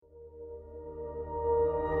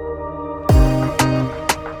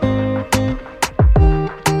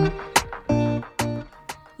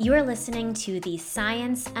You are listening to the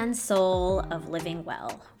Science and Soul of Living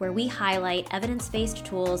Well, where we highlight evidence-based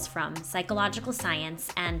tools from psychological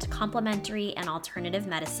science and complementary and alternative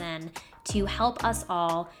medicine to help us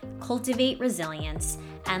all cultivate resilience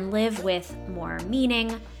and live with more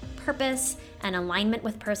meaning, purpose, and alignment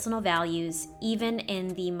with personal values, even in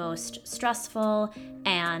the most stressful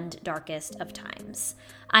and darkest of times.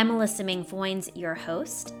 I'm Melissa Ming-Foynes, your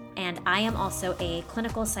host, and I am also a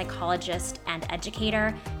clinical psychologist and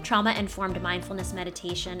educator, trauma-informed mindfulness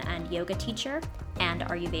meditation and yoga teacher, and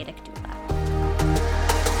Ayurvedic doula.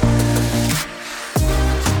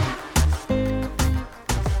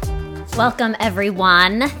 Welcome,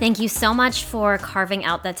 everyone. Thank you so much for carving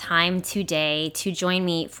out the time today to join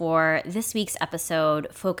me for this week's episode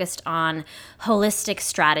focused on holistic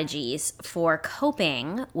strategies for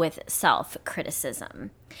coping with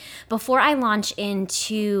self-criticism. Before I launch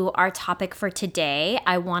into our topic for today,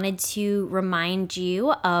 I wanted to remind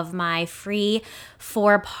you of my free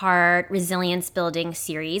 4-part resilience building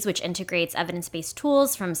series, which integrates evidence-based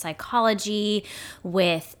tools from psychology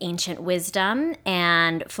with ancient wisdom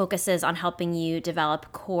and focuses on helping you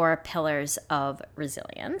develop core pillars of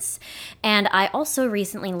resilience. And I also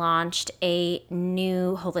recently launched a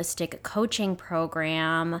new holistic coaching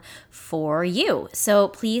program for you. So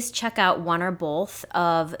please check out one or both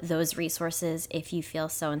of those resources if you feel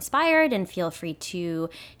so inspired, and feel free to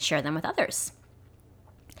share them with others.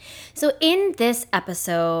 So in this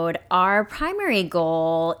episode, our primary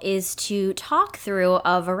goal is to talk through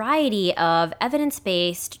a variety of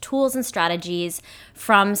evidence-based tools and strategies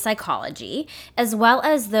from psychology, as well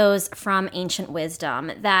as those from ancient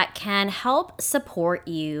wisdom that can help support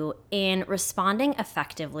you in responding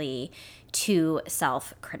effectively to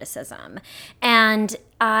self-criticism. And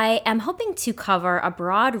I am hoping to cover a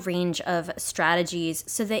broad range of strategies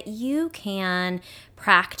so that you can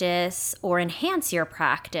practice or enhance your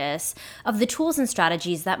practice of the tools and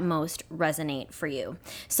strategies that most resonate for you.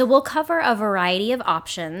 So we'll cover a variety of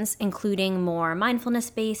options, including more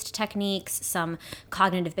mindfulness-based techniques, some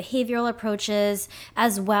cognitive behavioral approaches,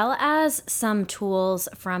 as well as some tools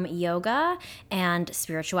from yoga and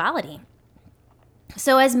spirituality.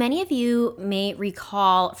 So as many of you may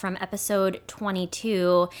recall from episode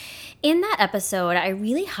 22, in that episode, I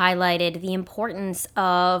really highlighted the importance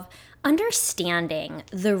of understanding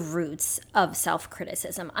the roots of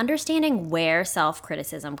self-criticism, understanding where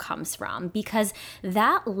self-criticism comes from, because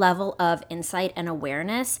that level of insight and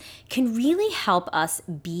awareness can really help us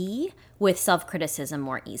be with self-criticism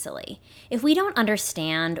more easily. If we don't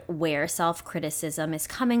understand where self-criticism is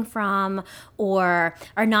coming from, or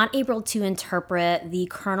are not able to interpret the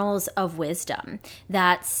kernels of wisdom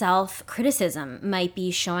that self-criticism might be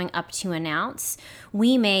showing up to announce,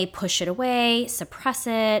 we may push it away, suppress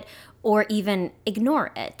it, or even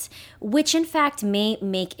ignore it, which in fact may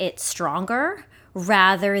make it stronger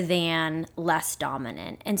rather than less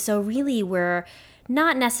dominant. And so really we're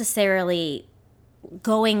not necessarily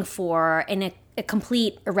going for a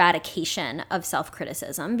complete eradication of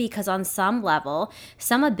self-criticism, because on some level,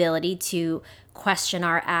 some ability to question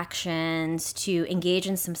our actions, to engage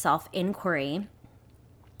in some self-inquiry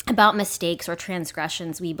about mistakes or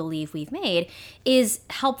transgressions we believe we've made is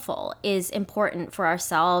helpful, is important for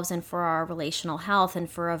ourselves and for our relational health and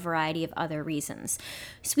for a variety of other reasons.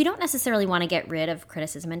 So we don't necessarily want to get rid of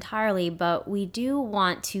criticism entirely, but we do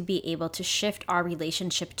want to be able to shift our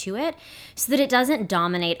relationship to it so that it doesn't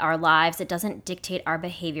dominate our lives, it doesn't dictate our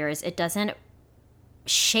behaviors, it doesn't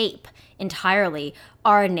shape entirely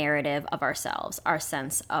our narrative of ourselves, our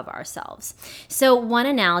sense of ourselves. So one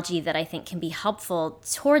analogy that I think can be helpful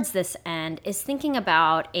towards this end is thinking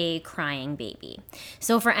about a crying baby.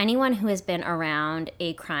 So for anyone who has been around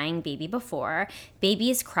a crying baby before,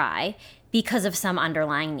 babies cry because of some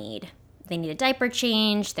underlying need. They need a diaper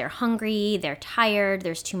change, they're hungry, they're tired,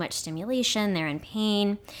 there's too much stimulation, they're in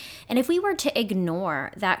pain. And if we were to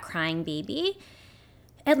ignore that crying baby,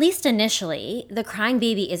 at least initially, the crying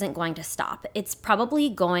baby isn't going to stop. It's probably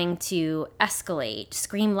going to escalate,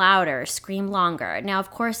 scream louder, scream longer. Now,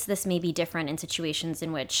 of course, this may be different in situations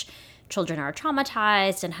in which children are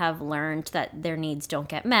traumatized and have learned that their needs don't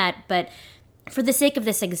get met. But for the sake of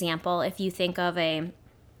this example, if you think of a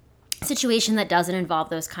situation that doesn't involve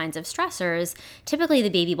those kinds of stressors, typically the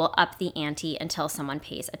baby will up the ante until someone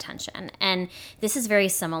pays attention. And this is very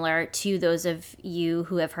similar to those of you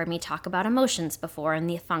who have heard me talk about emotions before and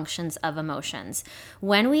the functions of emotions.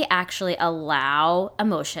 When we actually allow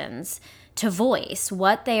emotions to voice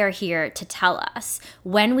what they are here to tell us,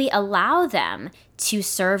 when we allow them to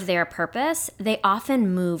serve their purpose, they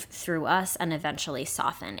often move through us and eventually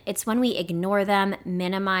soften. It's when we ignore them,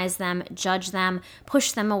 minimize them, judge them,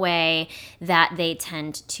 push them away, that they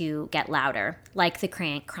tend to get louder, like the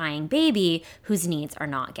crying baby whose needs are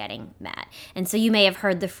not getting met. And so you may have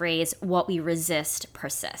heard the phrase, what we resist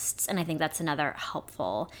persists. And I think that's another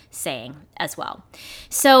helpful saying as well.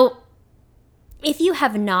 So if you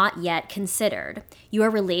have not yet considered your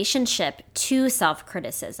relationship to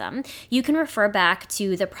self-criticism, you can refer back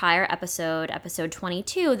to the prior episode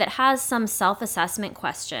 22, that has some self-assessment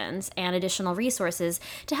questions and additional resources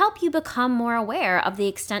to help you become more aware of the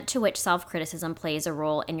extent to which self-criticism plays a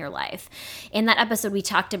role in your life. In that episode, we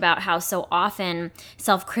talked about how so often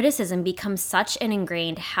self-criticism becomes such an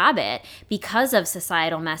ingrained habit because of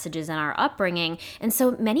societal messages in our upbringing. And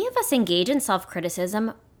so many of us engage in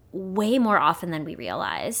self-criticism way more often than we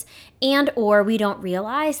realize, and or we don't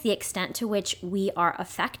realize the extent to which we are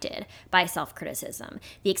affected by self-criticism,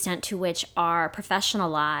 the extent to which our professional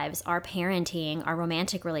lives, our parenting, our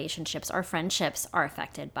romantic relationships, our friendships are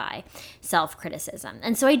affected by self-criticism.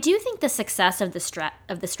 And so I do think the success of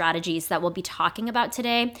the strategies that we'll be talking about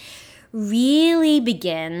today really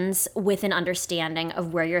begins with an understanding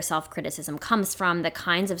of where your self-criticism comes from, the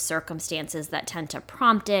kinds of circumstances that tend to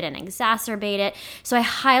prompt it and exacerbate it. So I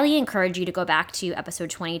highly encourage you to go back to episode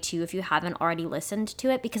 22 if you haven't already listened to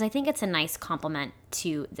it, because I think it's a nice complement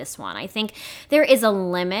to this one. I think there is a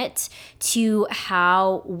limit to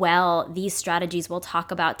how well these strategies we'll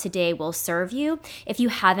talk about today will serve you if you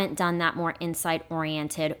haven't done that more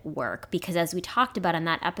insight-oriented work, because as we talked about in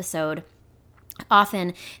that episode,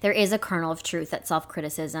 often there is a kernel of truth that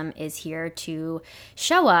self-criticism is here to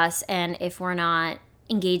show us, and if we're not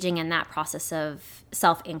engaging in that process of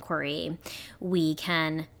self-inquiry, we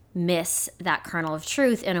can miss that kernel of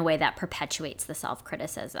truth in a way that perpetuates the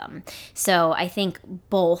self-criticism. So I think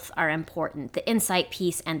both are important, the insight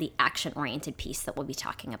piece and the action-oriented piece that we'll be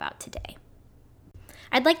talking about today.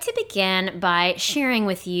 I'd like to begin by sharing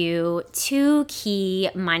with you two key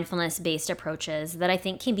mindfulness-based approaches that I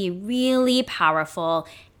think can be really powerful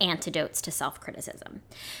antidotes to self-criticism.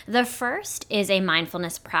 The first is a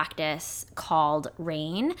mindfulness practice called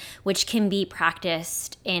RAIN, which can be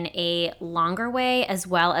practiced in a longer way as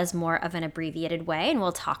well as more of an abbreviated way, and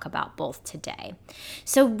we'll talk about both today.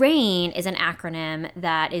 So RAIN is an acronym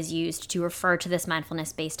that is used to refer to this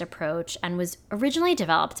mindfulness-based approach and was originally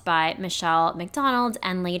developed by Michelle McDonald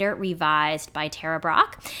and later revised by Tara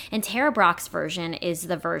Brach. And Tara Brach's version is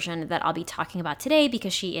the version that I'll be talking about today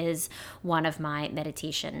because she is one of my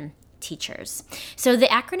meditation teachers. So the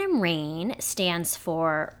acronym RAIN stands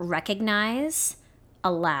for recognize,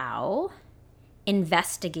 allow,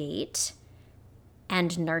 investigate,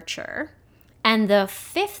 and nurture. And the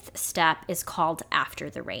fifth step is called after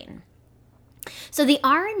the RAIN. So the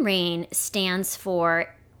R in RAIN stands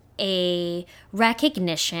for a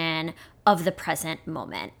recognition of the present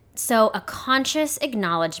moment. So a conscious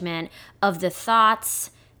acknowledgement of the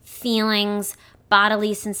thoughts, feelings,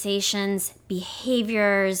 bodily sensations,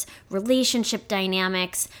 behaviors, relationship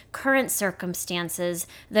dynamics, current circumstances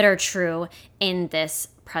that are true in this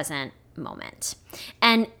present moment.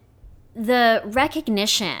 And the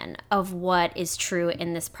recognition of what is true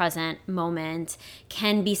in this present moment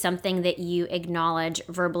can be something that you acknowledge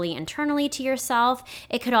verbally internally to yourself.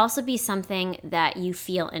 It could also be something that you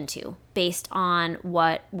feel into based on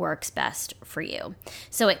what works best for you.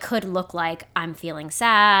 So it could look like I'm feeling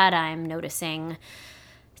sad, I'm noticing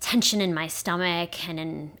tension in my stomach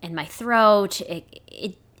and in my throat.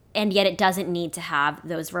 And yet it doesn't need to have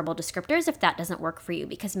those verbal descriptors if that doesn't work for you,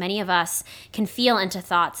 because many of us can feel into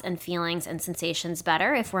thoughts and feelings and sensations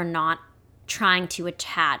better if we're not trying to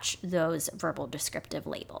attach those verbal descriptive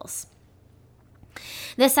labels.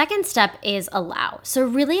 The second step is allow. So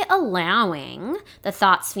really allowing the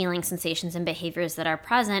thoughts, feelings, sensations, and behaviors that are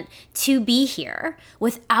present to be here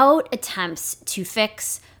without attempts to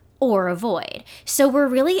fix or avoid. So we're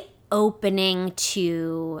really opening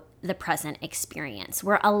to the present experience.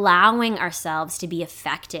 We're allowing ourselves to be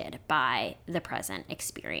affected by the present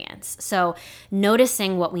experience. So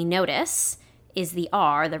noticing what we notice is the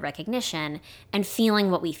R, the recognition, and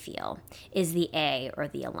feeling what we feel is the A, or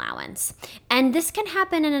the allowance. And this can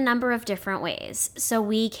happen in a number of different ways. So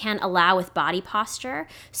we can allow with body posture,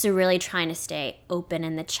 so really trying to stay open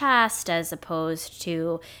in the chest as opposed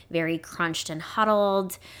to very crunched and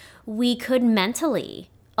huddled. We could mentally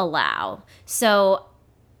allow. So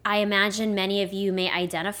I imagine many of you may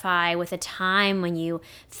identify with a time when you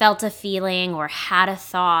felt a feeling or had a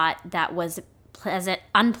thought that was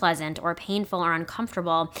unpleasant or painful or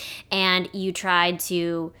uncomfortable, and you tried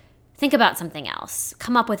to think about something else,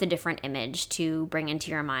 come up with a different image to bring into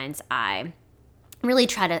your mind's eye. really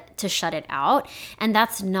try to shut it out. And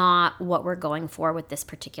that's not what we're going for with this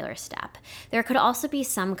particular step. There could also be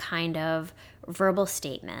some kind of verbal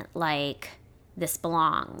statement like, this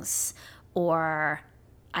belongs, or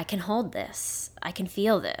I can hold this, I can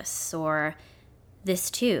feel this, or this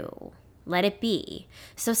too, let it be.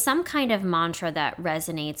 So some kind of mantra that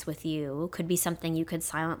resonates with you could be something you could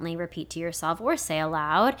silently repeat to yourself or say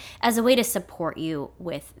aloud as a way to support you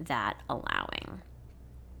with that allowing.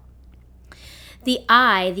 The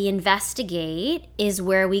I, the investigate, is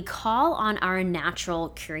where we call on our natural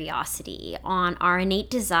curiosity, on our innate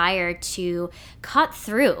desire to cut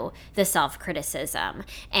through the self-criticism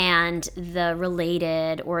and the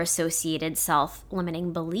related or associated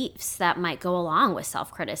self-limiting beliefs that might go along with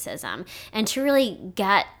self-criticism, and to really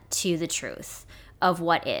get to the truth of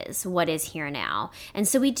what is here now. And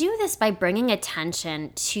so we do this by bringing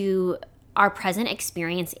attention to our present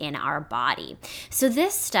experience in our body. So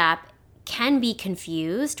this step can be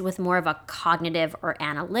confused with more of a cognitive or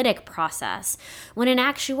analytic process, when in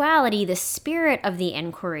actuality, the spirit of the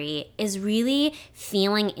inquiry is really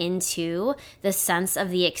feeling into the sense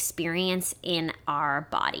of the experience in our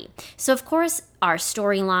body. So of course, our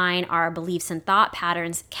storyline, our beliefs and thought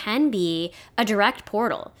patterns can be a direct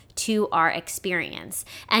portal to our experience.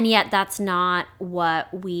 And yet that's not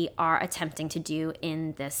what we are attempting to do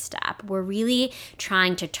in this step. We're really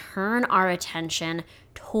trying to turn our attention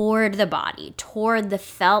toward the body, toward the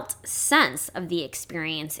felt sense of the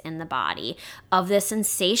experience in the body, of the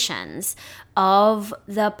sensations, of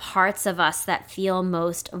the parts of us that feel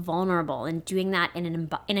most vulnerable, and doing that in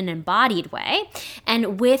an embodied way,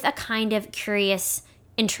 and with a kind of curious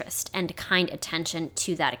interest and kind attention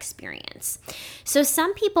to that experience. So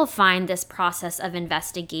some people find this process of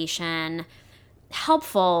investigation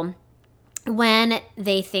helpful when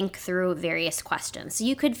they think through various questions. So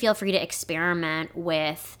you could feel free to experiment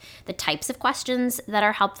with the types of questions that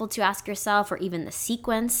are helpful to ask yourself, or even the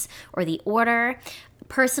sequence or the order.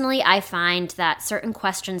 Personally, I find that certain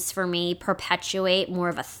questions for me perpetuate more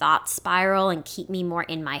of a thought spiral and keep me more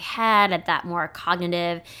in my head at that more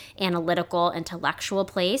cognitive, analytical, intellectual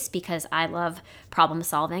place, because I love problem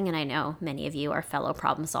solving, and I know many of you are fellow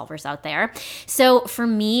problem solvers out there. So for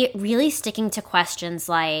me, really sticking to questions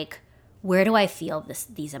like, where do I feel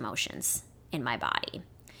these emotions in my body?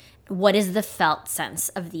 What is the felt sense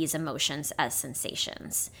of these emotions as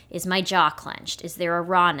sensations? Is my jaw clenched? Is there a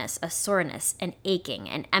rawness, a soreness, an aching,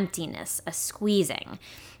 an emptiness, a squeezing,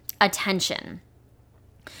 a tension?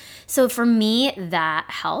 So for me, that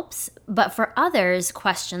helps. But for others,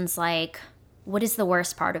 questions like, what is the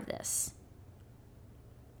worst part of this?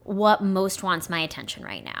 What most wants my attention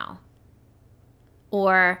right now?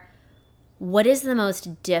 Or what is the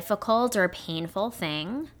most difficult or painful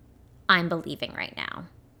thing I'm believing right now?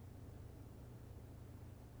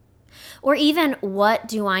 Or even, what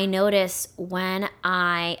do I notice when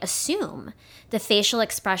I assume the facial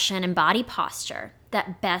expression and body posture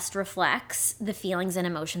that best reflects the feelings and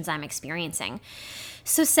emotions I'm experiencing?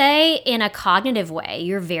 So say in a cognitive way,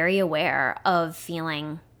 you're very aware of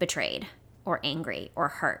feeling betrayed or angry or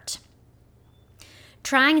hurt.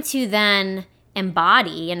 Trying to then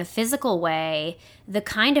embody in a physical way the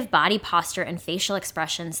kind of body posture and facial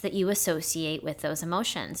expressions that you associate with those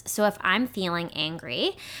emotions. So if I'm feeling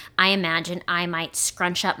angry, I imagine I might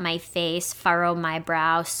scrunch up my face, furrow my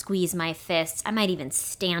brow, squeeze my fists. I might even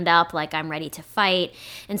stand up like I'm ready to fight.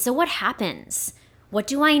 And so what happens? What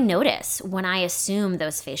do I notice when I assume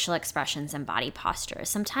those facial expressions and body postures?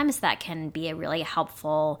 Sometimes that can be a really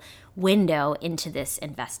helpful window into this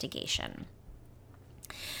investigation.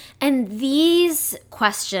 And these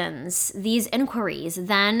questions, these inquiries,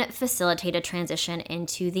 then facilitate a transition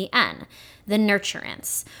into the N, the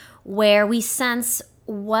nurturance, where we sense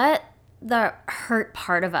what the hurt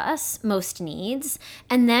part of us most needs,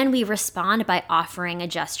 and then we respond by offering a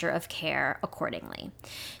gesture of care accordingly.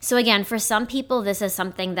 So again, for some people, this is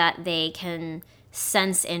something that they can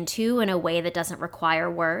sense into in a way that doesn't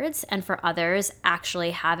require words. And for others,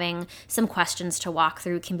 actually having some questions to walk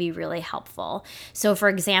through can be really helpful. So for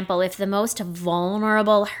example, if the most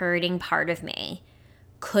vulnerable, hurting part of me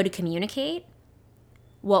could communicate,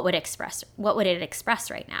 what would it express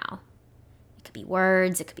right now? It could be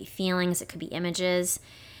words, it could be feelings, it could be images.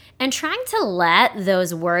 And trying to let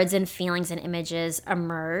those words and feelings and images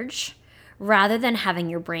emerge rather than having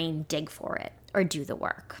your brain dig for it or do the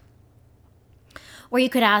work. Or you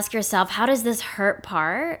could ask yourself, how does this hurt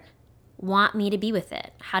part want me to be with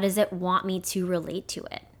it? How does it want me to relate to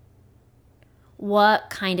it? What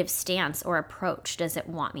kind of stance or approach does it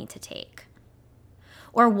want me to take?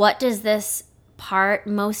 Or what does this part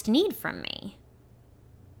most need from me?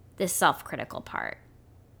 This self-critical part.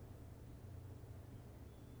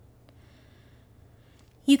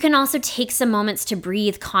 You can also take some moments to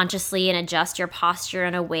breathe consciously and adjust your posture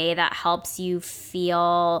in a way that helps you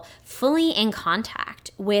feel fully in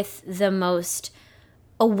contact with the most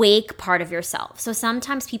awake part of yourself. So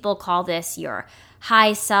sometimes people call this your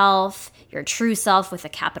high self, your true self with a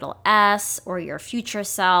capital S, or your future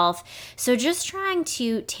self. So just trying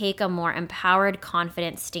to take a more empowered,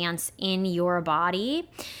 confident stance in your body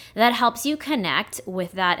that helps you connect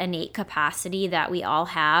with that innate capacity that we all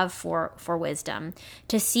have for wisdom,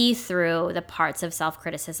 to see through the parts of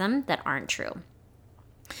self-criticism that aren't true.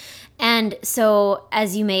 And so,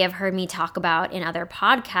 as you may have heard me talk about in other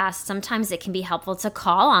podcasts, sometimes it can be helpful to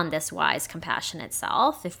call on this wise, compassionate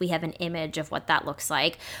self if we have an image of what that looks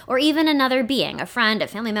like, or even another being, a friend, a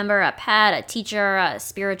family member, a pet, a teacher, a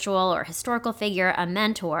spiritual or historical figure, a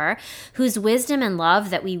mentor, whose wisdom and love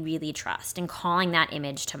that we really trust, and calling that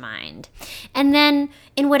image to mind. And then,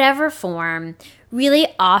 in whatever form, really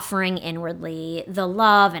offering inwardly the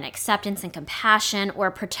love and acceptance and compassion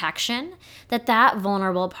or protection that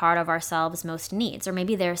vulnerable part of ourselves most needs. Or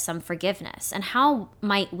maybe there's some forgiveness. And how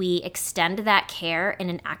might we extend that care in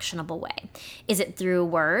an actionable way? Is it through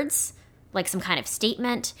words, like some kind of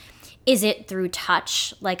statement? Is it through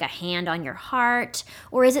touch, like a hand on your heart?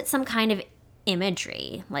 Or is it some kind of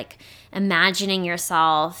imagery, like imagining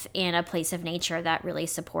yourself in a place of nature that really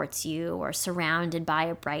supports you, or surrounded by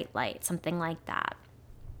a bright light, something like that?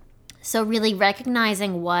 So really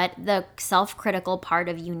recognizing what the self-critical part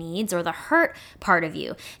of you needs, or the hurt part of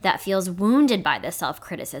you that feels wounded by the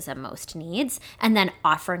self-criticism most needs, and then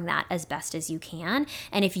offering that as best as you can.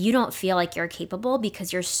 And if you don't feel like you're capable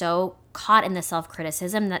because you're so caught in the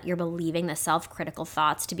self-criticism that you're believing the self-critical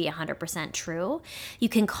thoughts to be 100% true, you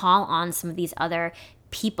can call on some of these other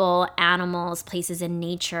people, animals, places in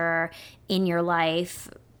nature in your life,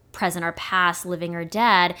 present or past, living or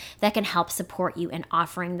dead, that can help support you in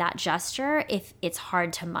offering that gesture if it's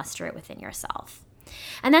hard to muster it within yourself.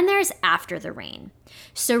 And then there's after the rain.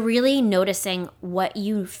 So really noticing what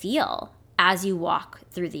you feel as you walk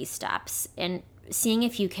through these steps, and seeing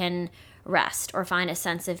if you can rest or find a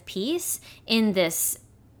sense of peace in this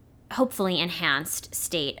hopefully enhanced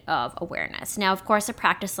state of awareness. Now, of course, a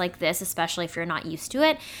practice like this, especially if you're not used to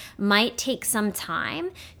it, might take some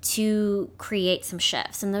time to create some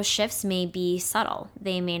shifts. And those shifts may be subtle.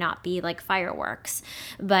 They may not be like fireworks,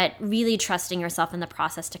 but really trusting yourself in the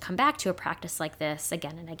process to come back to a practice like this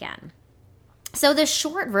again and again. So the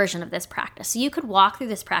short version of this practice, so you could walk through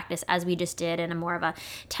this practice as we just did in a more of a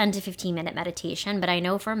 10 to 15 minute meditation, but I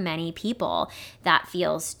know for many people that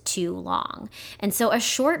feels too long. And so a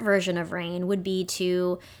short version of RAIN would be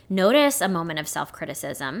to notice a moment of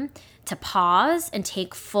self-criticism, to pause and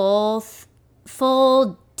take full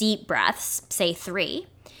deep breaths, say 3,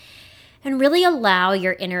 and really allow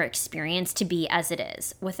your inner experience to be as it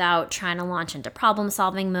is, without trying to launch into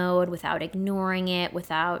problem-solving mode, without ignoring it,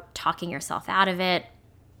 without talking yourself out of it.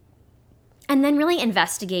 And then really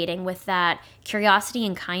investigating with that curiosity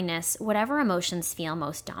and kindness whatever emotions feel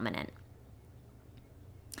most dominant.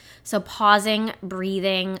 So pausing,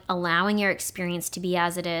 breathing, allowing your experience to be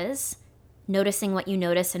as it is, noticing what you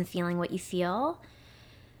notice and feeling what you feel.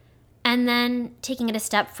 And then taking it a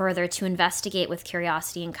step further to investigate with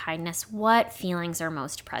curiosity and kindness what feelings are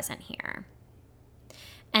most present here.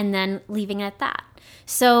 And then leaving it at that.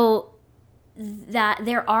 So that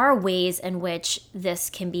there are ways in which this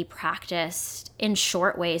can be practiced in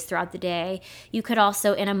short ways throughout the day. You could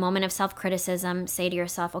also, in a moment of self-criticism, say to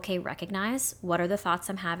yourself, okay, recognize what are the thoughts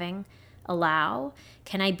I'm having. Allow,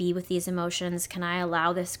 can I be with these emotions? Can I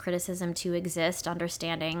allow this criticism to exist,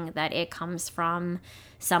 understanding that it comes from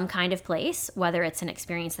some kind of place, whether it's an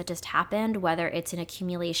experience that just happened, whether it's an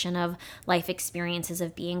accumulation of life experiences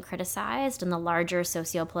of being criticized in the larger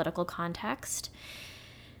socio-political context.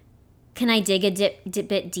 Can I dig a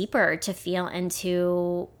bit deeper to feel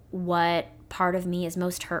into what part of me is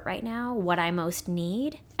most hurt right now, what I most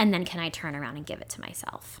need, and then can I turn around and give it to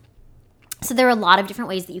myself? So there are a lot of different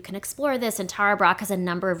ways that you can explore this, and Tara Brach has a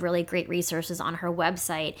number of really great resources on her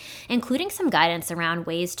website, including some guidance around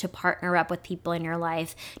ways to partner up with people in your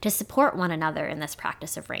life to support one another in this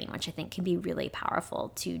practice of RAIN, which I think can be really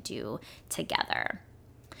powerful to do together.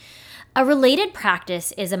 A related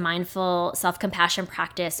practice is a mindful self-compassion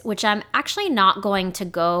practice, which I'm actually not going to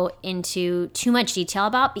go into too much detail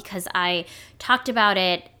about because I talked about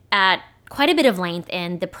it at quite a bit of length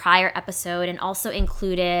in the prior episode, and also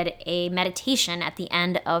included a meditation at the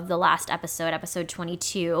end of the last episode, episode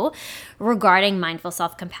 22, regarding mindful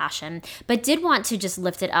self-compassion, but did want to just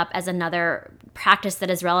lift it up as another practice that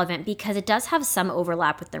is relevant because it does have some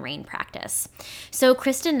overlap with the RAIN practice. So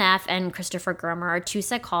Kristin Neff and Christopher Germer are two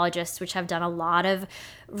psychologists which have done a lot of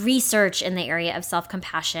research in the area of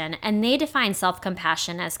self-compassion, and they define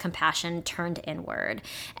self-compassion as compassion turned inward.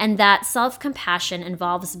 And that self-compassion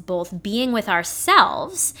involves both being with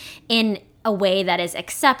ourselves in a way that is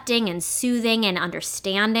accepting and soothing and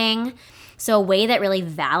understanding, so a way that really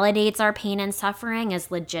validates our pain and suffering as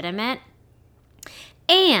legitimate,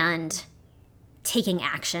 and taking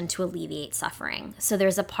action to alleviate suffering. So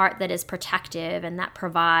there's a part that is protective and that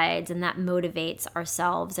provides and that motivates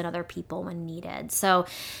ourselves and other people when needed. So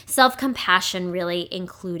self-compassion really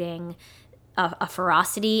including a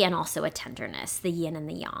ferocity and also a tenderness, the yin and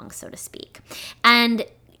the yang, so to speak. And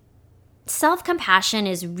self-compassion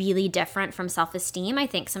is really different from self-esteem. I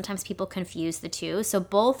think sometimes people confuse the two. So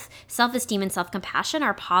both self-esteem and self-compassion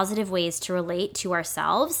are positive ways to relate to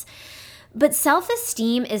ourselves. But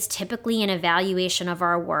self-esteem is typically an evaluation of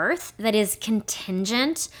our worth that is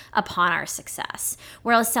contingent upon our success,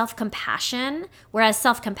 whereas self-compassion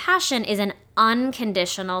is an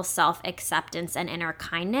unconditional self-acceptance and inner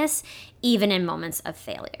kindness, even in moments of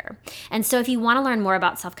failure. And so if you want to learn more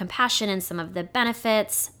about self-compassion and some of the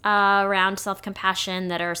benefits around self-compassion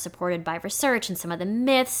that are supported by research and some of the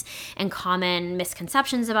myths and common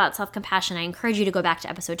misconceptions about self-compassion, I encourage you to go back to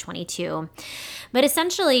episode 22. But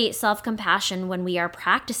essentially, self-compassion, when we are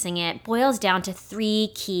practicing it, boils down to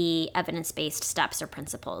 3 key evidence-based steps or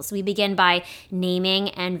principles. We begin by naming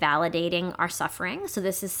and validating our suffering. So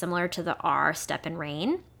this is similar to the R step in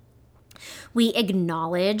RAIN. We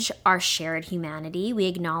acknowledge our shared humanity. We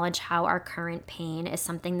acknowledge how our current pain is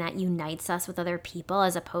something that unites us with other people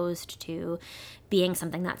as opposed to being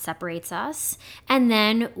something that separates us. And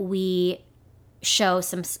then we show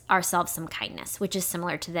ourselves some kindness, which is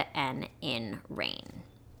similar to the N in RAIN.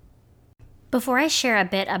 Before I share a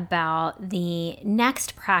bit about the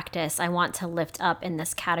next practice I want to lift up in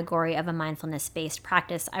this category of a mindfulness-based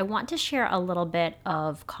practice, I want to share a little bit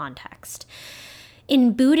of context.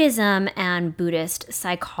 In Buddhism and Buddhist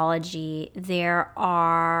psychology, there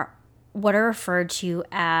are what are referred to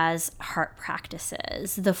as heart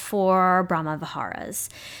practices, the 4 Brahmaviharas.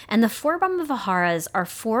 And the 4 Brahmaviharas are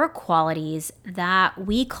 4 qualities that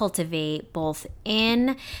we cultivate both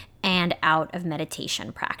in and out of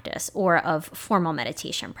meditation practice or of formal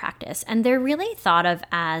meditation practice. And they're really thought of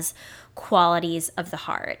as qualities of the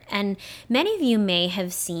heart. And many of you may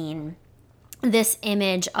have seen this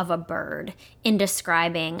image of a bird in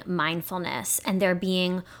describing mindfulness and there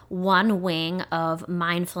being one wing of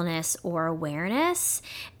mindfulness or awareness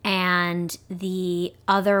and the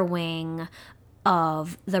other wing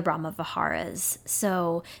of the Brahmaviharas.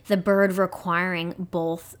 So the bird requiring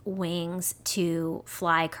both wings to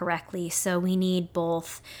fly correctly. So we need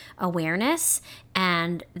both awareness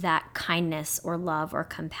and that kindness or love or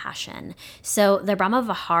compassion. So the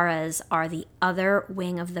Brahmaviharas are the other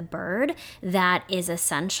wing of the bird that is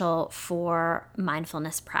essential for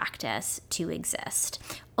mindfulness practice to exist.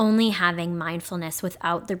 Only having mindfulness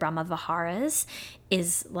without the Brahmaviharas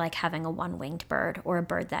is like having a one-winged bird or a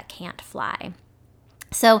bird that can't fly.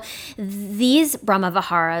 So these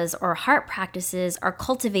Brahmaviharas or heart practices are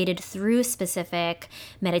cultivated through specific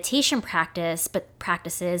meditation practices,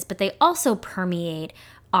 but they also permeate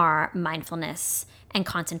our mindfulness and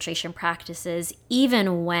concentration practices,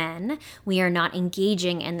 even when we are not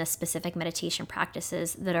engaging in the specific meditation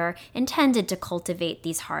practices that are intended to cultivate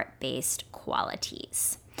these heart-based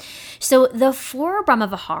qualities. So the 4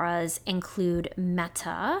 Brahmaviharas include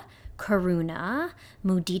metta, karuna,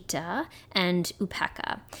 mudita, and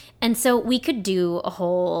upekkha. And so we could do a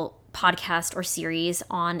whole podcast or series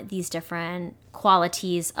on these different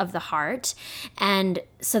qualities of the heart. And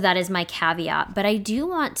so that is my caveat. But I do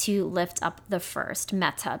want to lift up the first,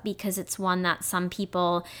 metta, because it's one that some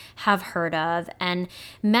people have heard of. And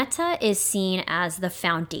metta is seen as the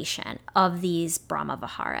foundation of these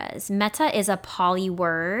Brahmaviharas. Metta is a Pali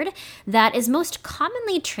word that is most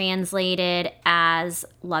commonly translated as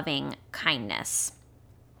loving kindness.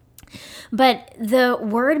 But the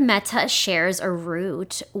word metta shares a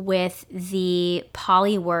root with the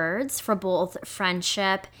Pali words for both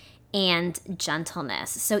friendship and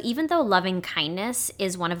gentleness. So even though loving kindness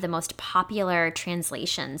is one of the most popular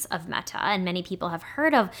translations of metta, and many people have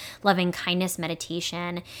heard of loving kindness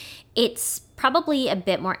meditation, it's probably a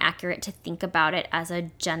bit more accurate to think about it as a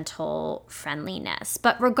gentle friendliness.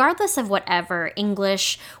 But regardless of whatever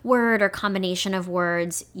English word or combination of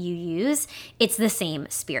words you use, it's the same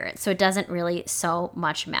spirit. So it doesn't really so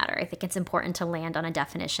much matter. I think it's important to land on a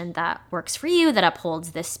definition that works for you, that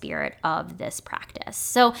upholds the spirit of this practice.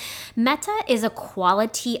 So metta is a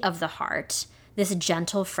quality of the heart, this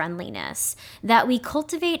gentle friendliness that we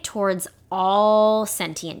cultivate towards all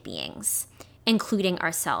sentient beings. including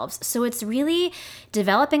ourselves. So it's really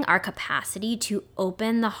developing our capacity to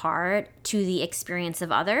open the heart to the experience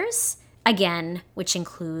of others, again, which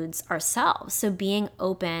includes ourselves. So being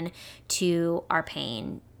open to our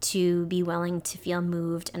pain, to be willing to feel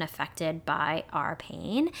moved and affected by our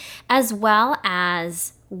pain, as well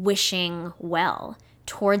as wishing well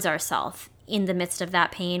towards ourselves in the midst of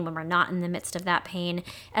that pain, when we're not in the midst of that pain,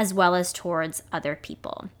 as well as towards other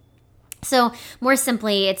people. So more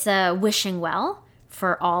simply, it's a wishing well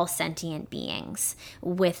for all sentient beings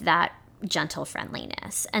with that gentle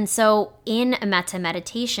friendliness. And so in a metta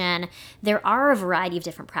meditation, there are a variety of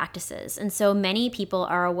different practices. And so many people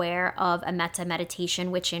are aware of a metta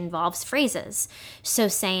meditation which involves phrases. So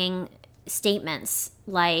saying statements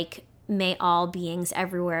like, may all beings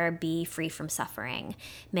everywhere be free from suffering.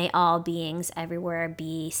 May all beings everywhere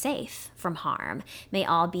be safe from harm. May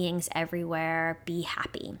all beings everywhere be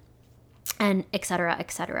happy. And et cetera,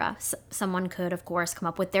 et cetera. Someone could, of course, come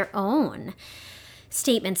up with their own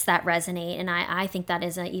statements that resonate. And I think that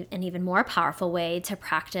is an even more powerful way to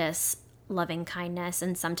practice loving kindness,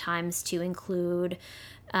 and sometimes to include,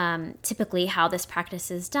 typically how this practice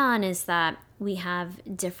is done is that we have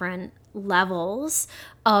different levels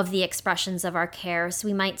of the expressions of our care. So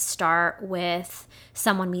we might start with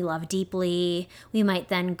someone we love deeply. We might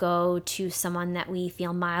then go to someone that we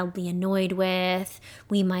feel mildly annoyed with.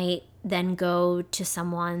 We might then go to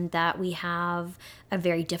someone that we have a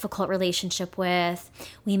very difficult relationship with.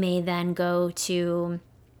 We may then go to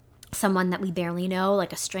someone that we barely know,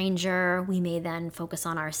 like a stranger. We may then focus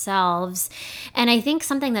on ourselves. And I think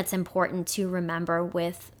something that's important to remember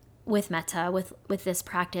with metta, with this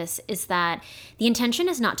practice, is that the intention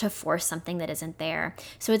is not to force something that isn't there.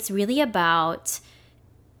 So it's really about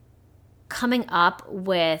coming up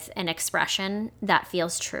with an expression that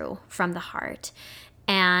feels true from the heart.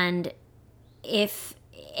 And if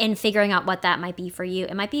in figuring out what that might be for you,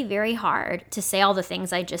 it might be very hard to say all the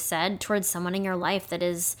things I just said towards someone in your life that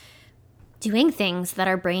is doing things that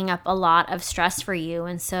are bringing up a lot of stress for you.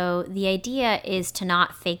 And so the idea is to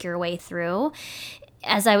not fake your way through.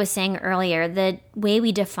 As I was saying earlier, the way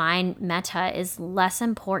we define metta is less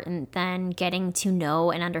important than getting to know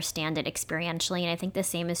and understand it experientially. And I think the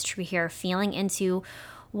same is true here, feeling into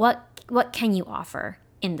what can you offer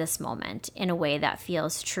in this moment in a way that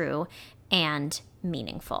feels true and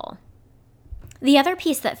meaningful. The other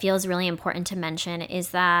piece that feels really important to mention is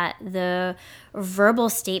that the verbal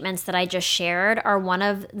statements that I just shared are one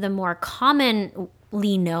of the more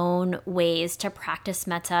commonly known ways to practice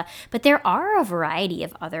metta, but there are a variety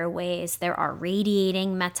of other ways. There are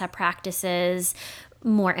radiating metta practices,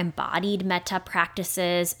 more embodied metta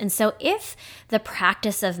practices. And so if the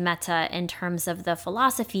practice of metta in terms of the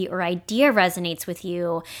philosophy or idea resonates with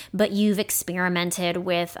you, but you've experimented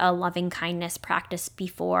with a loving kindness practice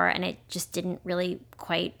before and it just didn't really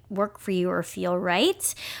quite work for you or feel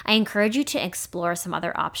right, I encourage you to explore some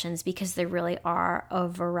other options, because there really are a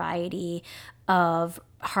variety of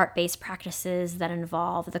heart-based practices that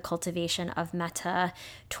involve the cultivation of metta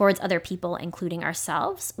towards other people, including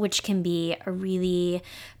ourselves, which can be a really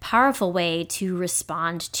powerful way to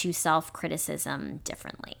respond to self-criticism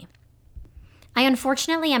differently. I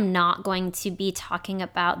unfortunately am not going to be talking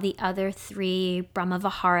about the other 3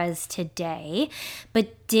 Brahmaviharas today,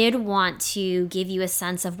 but did want to give you a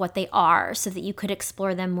sense of what they are so that you could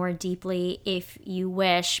explore them more deeply if you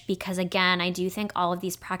wish, because again, I do think all of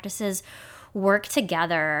these practices work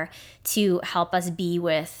together to help us be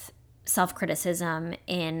with self-criticism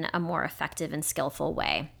in a more effective and skillful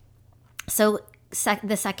way. So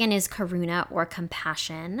the second is karuna, or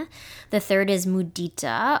compassion. The third is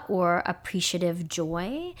mudita, or appreciative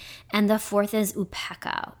joy. And the fourth is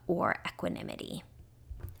upekkha, or equanimity.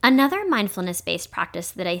 Another mindfulness-based practice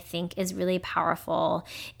that I think is really powerful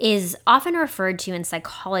is often referred to in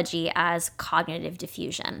psychology as cognitive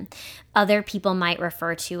diffusion. Other people might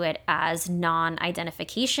refer to it as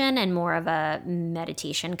non-identification and more of a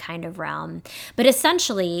meditation kind of realm. But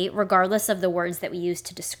essentially, regardless of the words that we use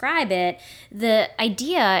to describe it, the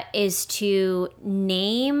idea is to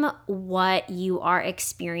name what you are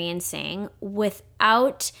experiencing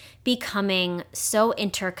without becoming so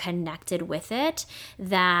interconnected with it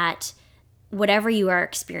that whatever you are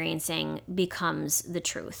experiencing becomes the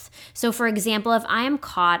truth. So for example, if I am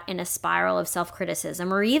caught in a spiral of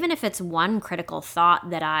self-criticism, or even if it's one critical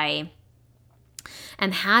thought that I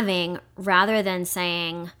am having, rather than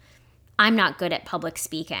saying, I'm not good at public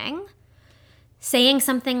speaking, Saying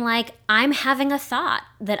something like, I'm having a thought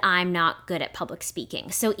that I'm not good at public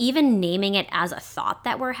speaking. So even naming it as a thought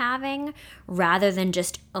that we're having, rather than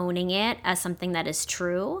just owning it as something that is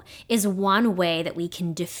true, is one way that we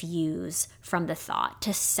can diffuse from the thought,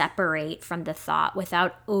 to separate from the thought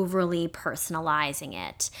without overly personalizing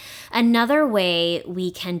it. Another way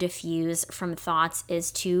we can diffuse from thoughts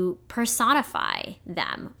is to personify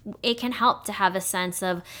them. It can help to have a sense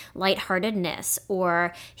of lightheartedness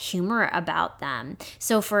or humor about them.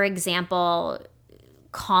 So, for example,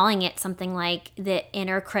 calling it something like the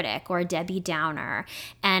inner critic or Debbie Downer.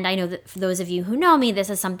 And I know that for those of you who know me, this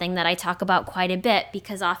is something that I talk about quite a bit,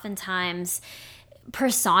 because oftentimes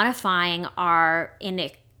personifying our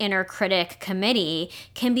inner critic committee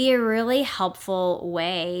can be a really helpful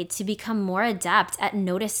way to become more adept at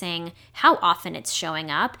noticing how often it's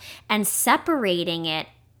showing up and separating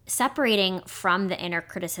from the inner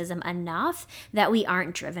criticism enough that we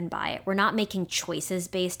aren't driven by it. We're not making choices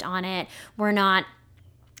based on it. We're not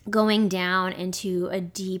going down into a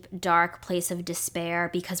deep, dark place of despair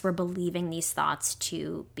because we're believing these thoughts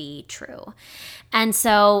to be true. And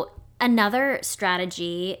so another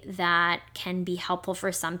strategy that can be helpful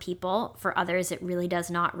for some people, for others it really does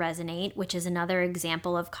not resonate, which is another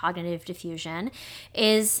example of cognitive diffusion,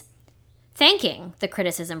 is thanking the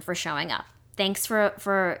criticism for showing up. Thanks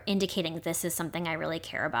for indicating this is something I really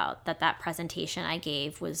care about, that presentation I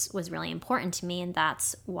gave was really important to me, and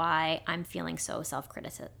that's why I'm feeling so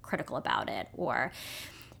self-critical about it. Or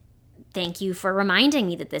thank you for reminding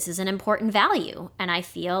me that this is an important value, and I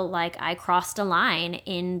feel like I crossed a line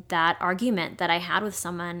in that argument that I had with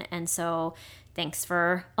someone, and so thanks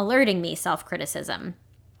for alerting me, self-criticism.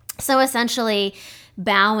 So essentially,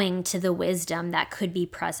 bowing to the wisdom that could be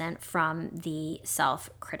present from the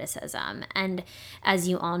self-criticism. And as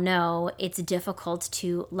you all know, it's difficult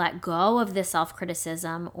to let go of the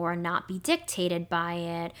self-criticism or not be dictated by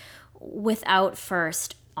it without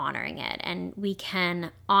first honoring it. And we can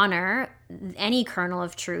honor any kernel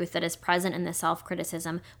of truth that is present in the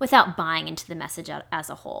self-criticism without buying into the message as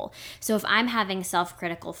a whole. So if I'm having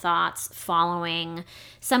self-critical thoughts following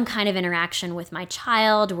some kind of interaction with my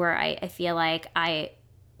child where I feel like I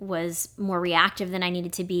was more reactive than I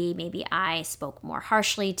needed to be, maybe I spoke more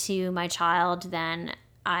harshly to my child than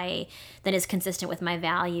is consistent with my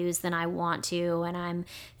values than I want to, and I'm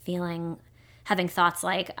having thoughts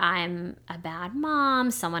like, I'm a bad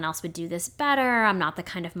mom, someone else would do this better, I'm not the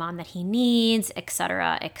kind of mom that he needs,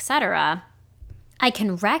 etc., etc., I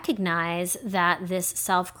can recognize that this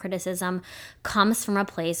self-criticism comes from a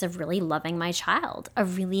place of really loving my child,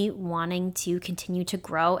 of really wanting to continue to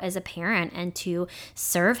grow as a parent and to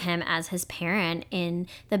serve him as his parent in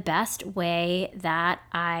the best way that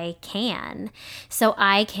I can. So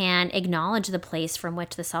I can acknowledge the place from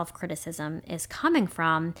which the self-criticism is coming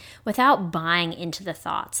from without buying into the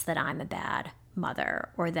thoughts that I'm a bad mother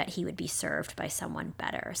or that he would be served by someone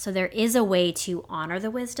better. So there is a way to honor the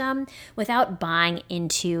wisdom without buying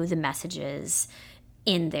into the messages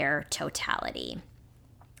in their totality.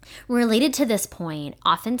 Related to this point,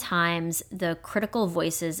 oftentimes the critical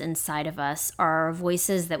voices inside of us are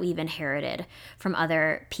voices that we've inherited from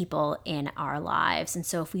other people in our lives. And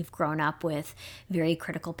so if we've grown up with very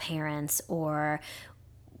critical parents or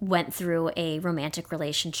went through a romantic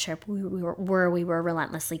relationship where we were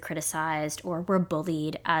relentlessly criticized, or were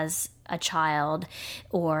bullied as a child,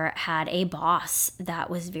 or had a boss that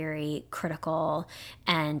was very critical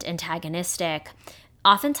and antagonistic,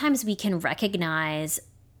 oftentimes we can recognize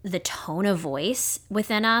the tone of voice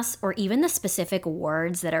within us, or even the specific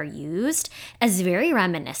words that are used, as very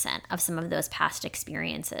reminiscent of some of those past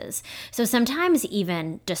experiences. So sometimes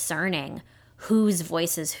even discerning whose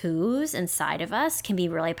voice is whose inside of us can be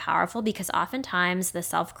really powerful, because oftentimes the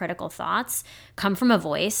self-critical thoughts come from a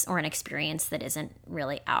voice or an experience that isn't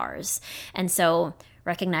really ours. And so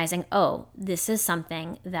recognizing, oh, this is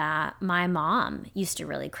something that my mom used to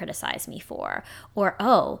really criticize me for, or,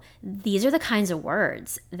 oh, these are the kinds of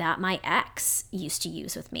words that my ex used to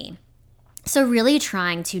use with me. So really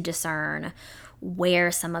trying to discern where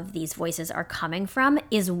some of these voices are coming from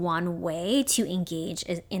is one way to engage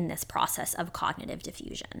in this process of cognitive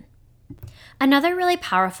diffusion. Another really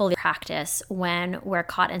powerful practice when we're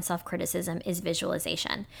caught in self-criticism is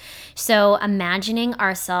visualization. So imagining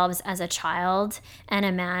ourselves as a child and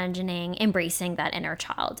embracing that inner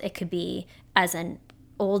child. It could be as an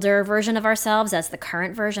older version of ourselves, as the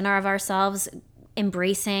current version of ourselves,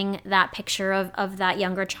 embracing that picture of that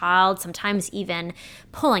younger child, sometimes even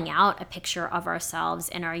pulling out a picture of ourselves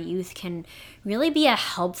in our youth can really be a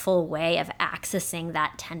helpful way of accessing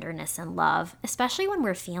that tenderness and love, especially when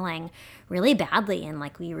we're feeling really badly and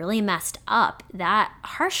like we really messed up. That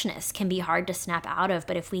harshness can be hard to snap out of,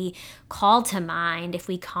 but if we call to mind, if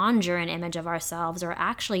we conjure an image of ourselves or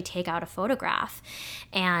actually take out a photograph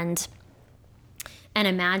and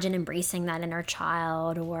imagine embracing that inner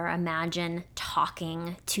child, or imagine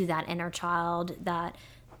talking to that inner child, that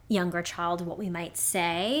younger child, what we might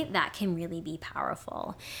say, that can really be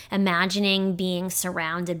powerful. Imagining being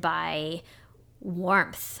surrounded by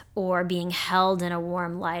warmth or being held in a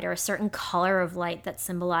warm light or a certain color of light that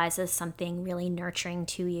symbolizes something really nurturing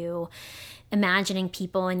to you. Imagining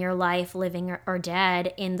people in your life, living or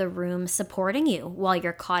dead, in the room supporting you while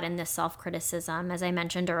you're caught in this self-criticism. As I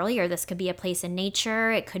mentioned earlier, this could be a place in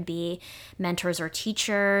nature. It could be mentors or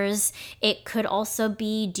teachers. It could also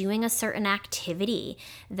be doing a certain activity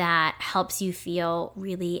that helps you feel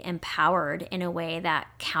really empowered in a way that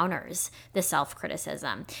counters the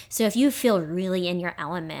self-criticism. So if you feel really in your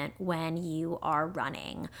element when you are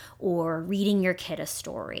running or reading your kid a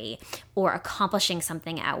story or accomplishing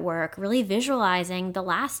something at work, really visualizing the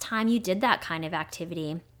last time you did that kind of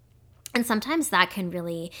activity. And sometimes that can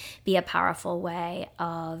really be a powerful way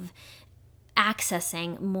of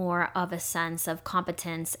accessing more of a sense of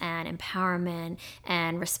competence and empowerment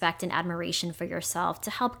and respect and admiration for yourself to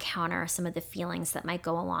help counter some of the feelings that might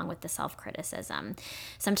go along with the self-criticism.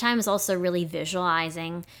 Sometimes also really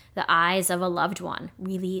visualizing the eyes of a loved one,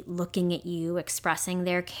 really looking at you, expressing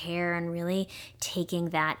their care, and really taking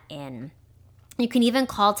that in. You can even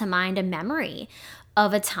call to mind a memory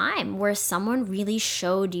of a time where someone really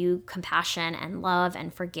showed you compassion and love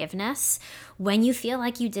and forgiveness when you feel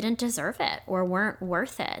like you didn't deserve it or weren't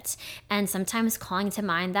worth it. And sometimes calling to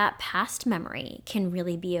mind that past memory can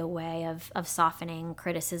really be a way of softening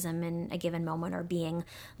criticism in a given moment or being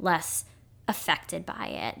less affected by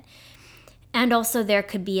it. And also there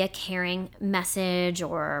could be a caring message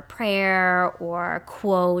or prayer or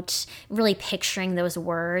quote. Really picturing those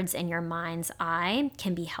words in your mind's eye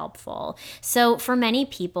can be helpful. So for many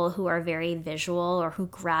people who are very visual or who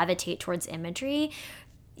gravitate towards imagery,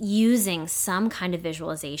 using some kind of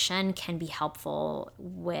visualization can be helpful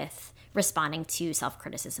with responding to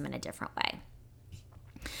self-criticism in a different way.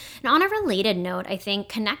 Now, on a related note, I think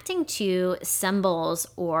connecting to symbols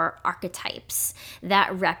or archetypes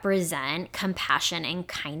that represent compassion and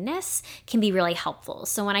kindness can be really helpful.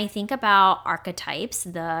 So when I think about archetypes,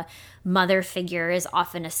 the mother figure is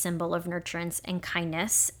often a symbol of nurturance and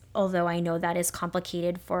kindness, although I know that is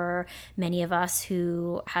complicated for many of us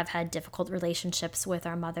who have had difficult relationships with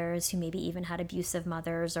our mothers, who maybe even had abusive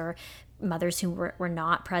mothers or mothers who were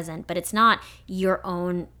not present. But it's not your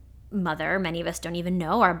own mother. Many of us don't even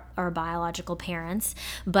know our biological parents,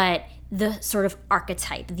 but the sort of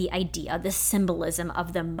archetype, the idea, the symbolism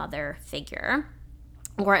of the mother figure,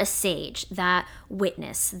 or a sage, that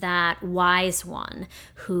witness, that wise one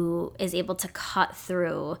who is able to cut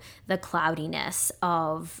through the cloudiness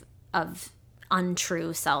of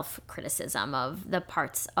untrue self-criticism, of the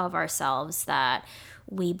parts of ourselves that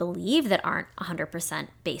we believe that aren't 100%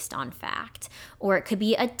 based on fact. Or it could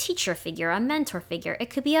be a teacher figure, a mentor figure. It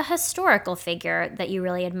could be a historical figure that you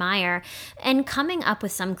really admire, and coming up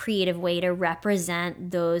with some creative way to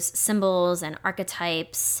represent those symbols and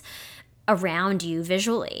archetypes around you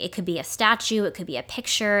visually. It could be a statue, it could be a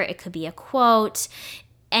picture, it could be a quote.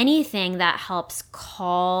 Anything that helps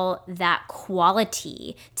call that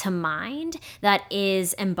quality to mind that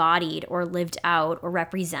is embodied or lived out or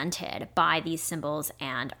represented by these symbols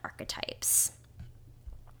and archetypes.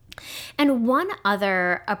 And one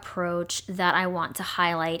other approach that I want to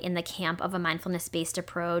highlight in the camp of a mindfulness-based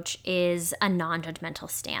approach is a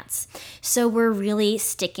non-judgmental stance. So we're really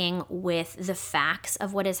sticking with the facts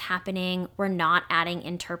of what is happening. We're not adding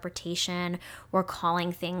interpretation. We're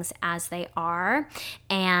calling things as they are.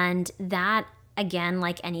 And that, again,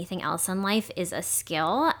 like anything else in life, is a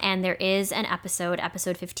skill. And there is an episode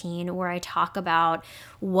 15, where I talk about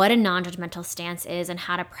what a non-judgmental stance is and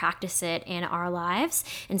how to practice it in our lives.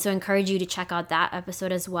 And so I encourage you to check out that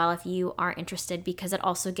episode as well if you are interested, because it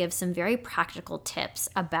also gives some very practical tips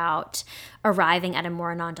about arriving at a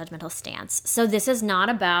more non-judgmental stance. So this is not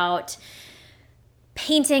about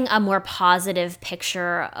painting a more positive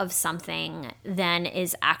picture of something than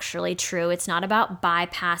is actually true. It's not about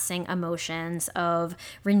bypassing emotions of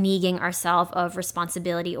reneging ourselves of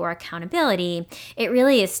responsibility or accountability. It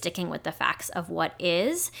really is sticking with the facts of what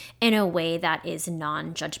is in a way that is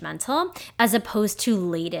non-judgmental, as opposed to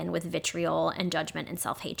laden with vitriol and judgment and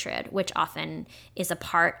self-hatred, which often is a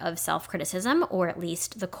part of self-criticism, or at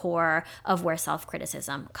least the core of where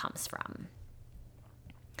self-criticism comes from.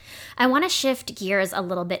 I want to shift gears a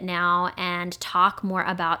little bit now and talk more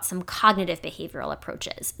about some cognitive behavioral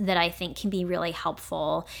approaches that I think can be really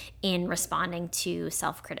helpful in responding to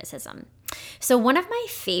self-criticism. So one of my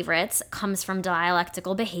favorites comes from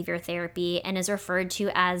dialectical behavior therapy and is referred to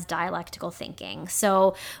as dialectical thinking.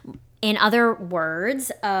 So in other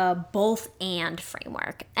words, a both and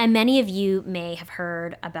framework. And many of you may have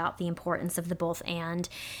heard about the importance of the both and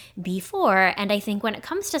before. And I think when it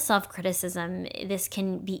comes to self-criticism, this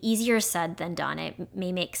can be easier said than done. It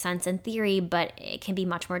may make sense in theory, but it can be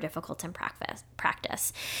much more difficult in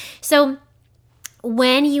practice. So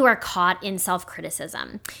when you are caught in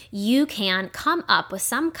self-criticism, you can come up with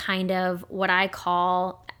some kind of what I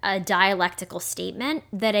call a dialectical statement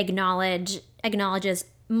that acknowledges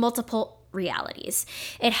multiple realities.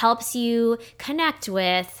 It helps you connect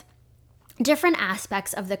with different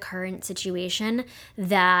aspects of the current situation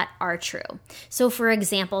that are true. So for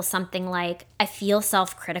example, something like, I feel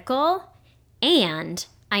self-critical and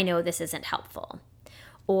I know this isn't helpful.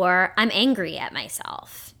 Or I'm angry at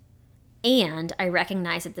myself and I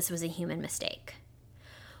recognize that this was a human mistake.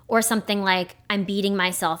 Or something like, I'm beating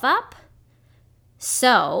myself up,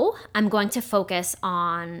 so I'm going to focus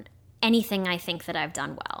on anything I think that I've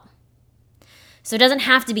done well. So it doesn't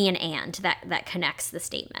have to be an and that connects the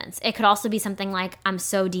statements. It could also be something like, I'm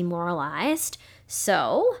so demoralized,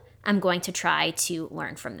 so I'm going to try to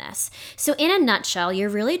learn from this. So in a nutshell, you're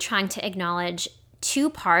really trying to acknowledge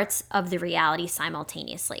two parts of the reality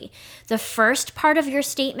simultaneously. The first part of your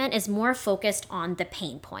statement is more focused on the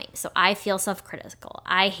pain point. So I feel self-critical.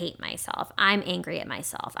 I hate myself. I'm angry at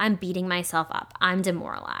myself. I'm beating myself up. I'm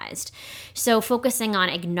demoralized. So focusing on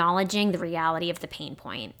acknowledging the reality of the pain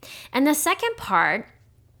point. And the second part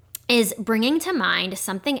is bringing to mind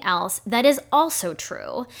something else that is also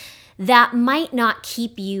true that might not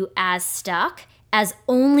keep you as stuck as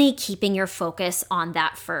only keeping your focus on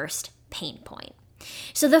that first pain point.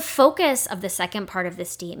 So the focus of the second part of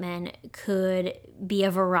this statement could be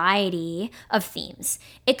a variety of themes.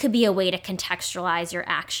 It could be a way to contextualize your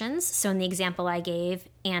actions. So in the example I gave,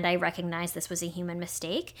 and I recognize this was a human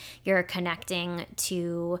mistake, you're connecting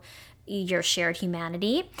to your shared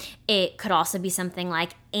humanity. It could also be something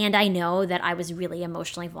like, and I know that I was really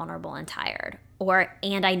emotionally vulnerable and tired. Or,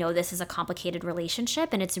 and I know this is a complicated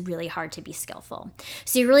relationship and it's really hard to be skillful.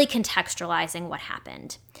 So you're really contextualizing what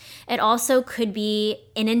happened. It also could be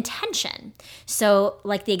an intention. So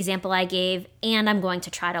like the example I gave, and I'm going to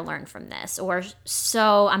try to learn from this. Or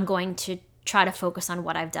so I'm going to try to focus on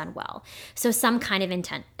what I've done well. So some kind of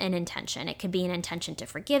an intention. It could be an intention to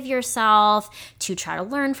forgive yourself, to try to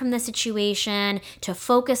learn from the situation, to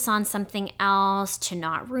focus on something else, to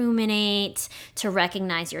not ruminate, to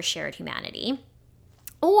recognize your shared humanity.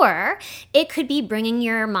 Or it could be bringing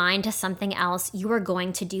your mind to something else you are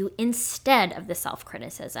going to do instead of the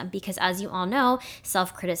self-criticism. Because as you all know,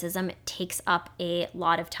 self-criticism takes up a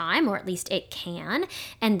lot of time, or at least it can.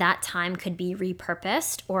 And that time could be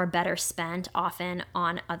repurposed or better spent often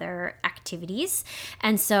on other activities.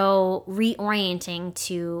 And so reorienting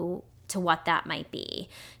to what that might be.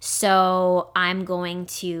 So I'm going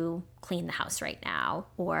to clean the house right now.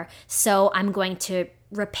 Or so I'm going to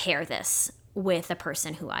repair this with a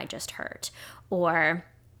person who I just hurt, or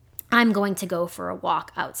I'm going to go for a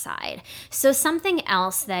walk outside. So something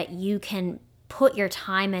else that you can put your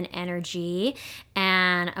time and energy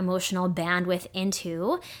and emotional bandwidth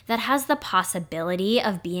into that has the possibility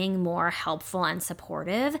of being more helpful and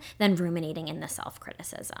supportive than ruminating in the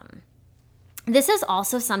self-criticism. This is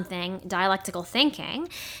also something, dialectical thinking,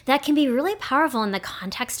 that can be really powerful in the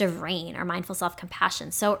context of RAIN, or mindful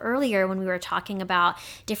self-compassion. So earlier when we were talking about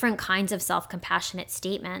different kinds of self-compassionate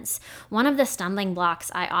statements, one of the stumbling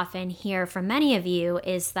blocks I often hear from many of you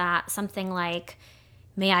is that something like,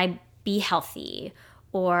 may I be healthy,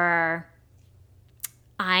 or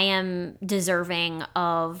I am deserving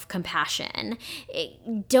of compassion,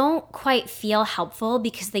 don't quite feel helpful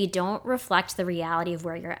because they don't reflect the reality of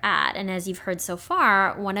where you're at. And as you've heard so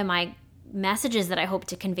far, one of my messages that I hope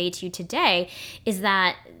to convey to you today is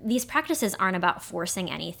that these practices aren't about forcing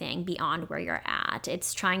anything beyond where you're at.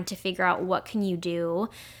 It's trying to figure out what can you do,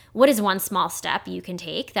 what is one small step you can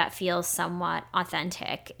take that feels somewhat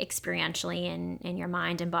authentic experientially in your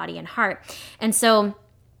mind and body and heart. And so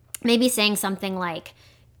maybe saying something like,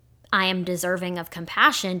 I am deserving of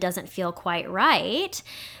compassion doesn't feel quite right,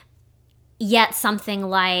 yet something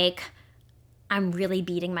like, I'm really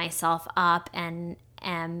beating myself up and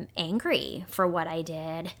am angry for what I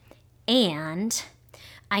did, and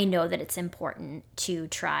I know that it's important to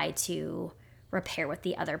try to repair with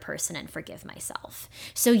the other person and forgive myself.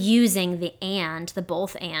 So using the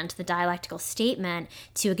both and, the dialectical statement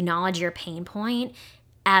to acknowledge your pain point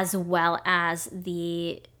as well as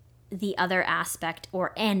the other aspect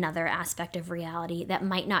or another aspect of reality that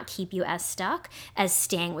might not keep you as stuck as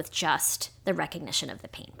staying with just the recognition of the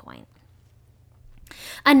pain point.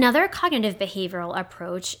 Another cognitive behavioral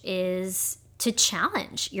approach is to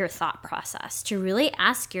challenge your thought process, to really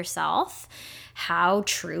ask yourself how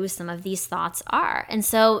true some of these thoughts are. And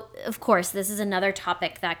so, of course, this is another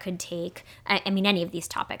topic that could take, any of these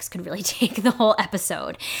topics could really take the whole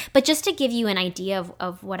episode. But just to give you an idea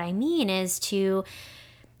of what I mean is to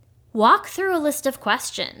walk through a list of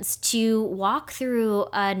questions, to walk through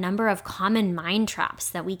a number of common mind traps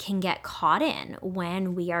that we can get caught in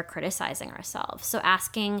when we are criticizing ourselves. So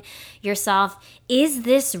asking yourself, is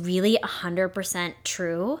this really 100%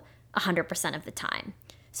 true 100% of the time?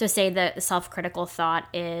 So say the self-critical thought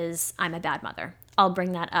is, I'm a bad mother. I'll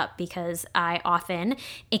bring that up because I often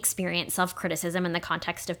experience self-criticism in the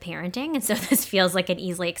context of parenting, and so this feels like an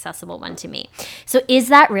easily accessible one to me. So is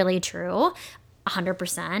that really true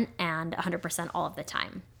 100% and 100% all of the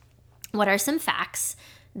time? What are some facts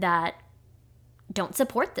that don't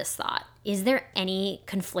support this thought? Is there any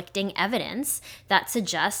conflicting evidence that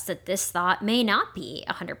suggests that this thought may not be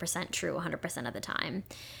 100% true 100% of the time?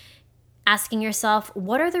 Asking yourself,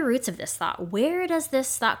 what are the roots of this thought? Where does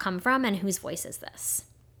this thought come from, and whose voice is this?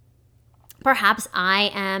 Perhaps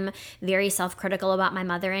I am very self-critical about my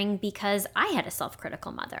mothering because I had a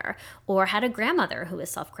self-critical mother, or had a grandmother who was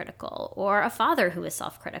self-critical, or a father who was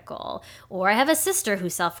self-critical, or I have a sister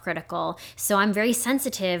who's self-critical. So I'm very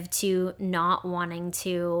sensitive to not wanting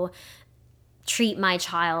to treat my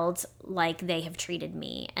child like they have treated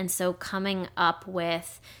me. And so coming up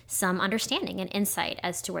with some understanding and insight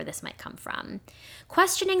as to where this might come from.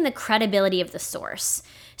 Questioning the credibility of the source.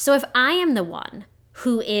 So if I am the one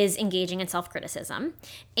who is engaging in self-criticism,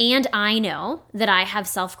 and I know that I have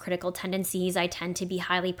self-critical tendencies, I tend to be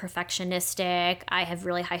highly perfectionistic, I have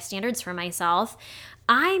really high standards for myself,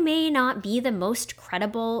 I may not be the most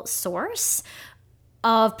credible source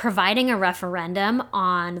of providing a referendum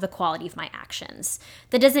on the quality of my actions.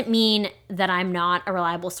 That doesn't mean that I'm not a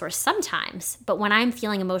reliable source sometimes, but when I'm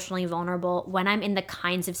feeling emotionally vulnerable, when I'm in the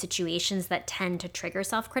kinds of situations that tend to trigger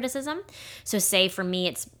self-criticism, so say for me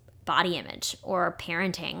it's body image or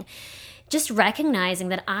parenting, just recognizing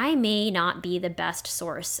that I may not be the best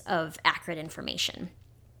source of accurate information.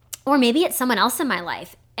 Or maybe it's someone else in my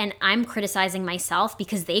life and I'm criticizing myself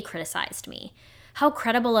because they criticized me. How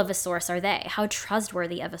credible of a source are they? How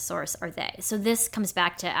trustworthy of a source are they? So this comes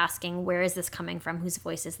back to asking, where is this coming from? Whose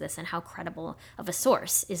voice is this? And how credible of a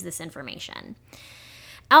source is this information?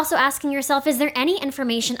 Also asking yourself, is there any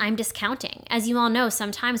information I'm discounting? As you all know,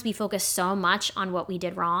 sometimes we focus so much on what we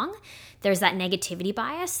did wrong. There's that negativity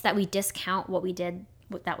bias that we discount what we did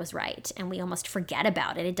that was right, and we almost forget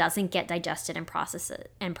about it. It doesn't get digested and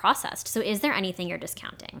processed. So is there anything you're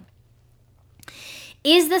discounting?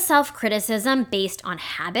 Is the self-criticism based on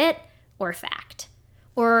habit or fact?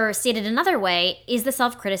 Or stated another way, is the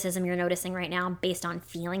self-criticism you're noticing right now based on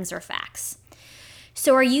feelings or facts?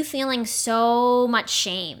 So are you feeling so much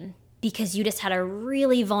shame because you just had a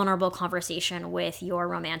really vulnerable conversation with your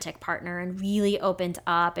romantic partner and really opened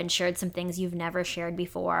up and shared some things you've never shared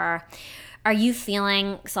before? Are you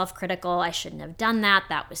feeling self-critical? I shouldn't have done that.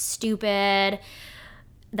 That was stupid.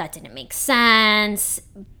 That didn't make sense.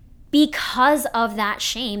 Because of that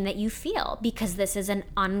shame that you feel, because this is an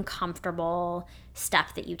uncomfortable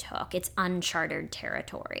step that you took. It's uncharted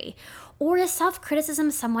territory. Or is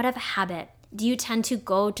self-criticism somewhat of a habit? Do you tend to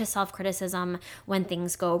go to self-criticism when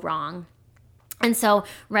things go wrong? And so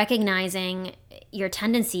recognizing your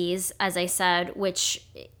tendencies, as I said, which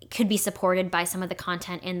could be supported by some of the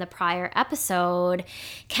content in the prior episode,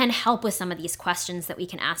 can help with some of these questions that we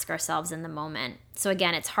can ask ourselves in the moment. So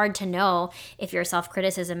again, it's hard to know if your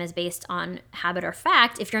self-criticism is based on habit or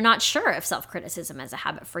fact if you're not sure if self-criticism is a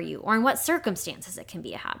habit for you, or in what circumstances it can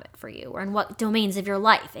be a habit for you, or in what domains of your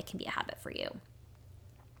life it can be a habit for you.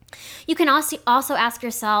 You can also ask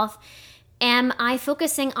yourself, Am I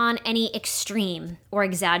focusing on any extreme or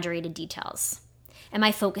exaggerated details? Am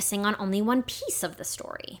I focusing on only one piece of the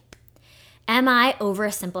story? Am I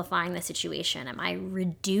oversimplifying the situation? Am I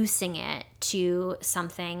reducing it to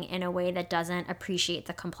something in a way that doesn't appreciate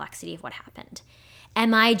the complexity of what happened?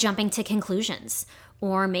 Am I jumping to conclusions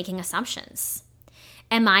or making assumptions?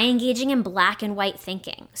 Am I engaging in black and white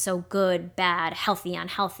thinking? So good, bad, healthy,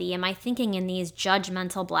 unhealthy. Am I thinking in these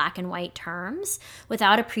judgmental black and white terms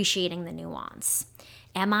without appreciating the nuance?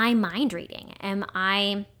 Am I mind reading? Am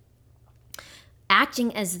I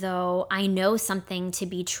acting as though I know something to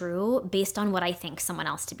be true based on what I think someone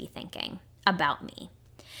else to be thinking about me?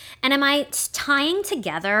 And am I tying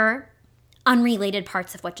together unrelated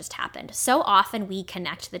parts of what just happened? So often we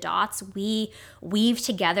connect the dots. We weave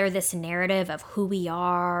together this narrative of who we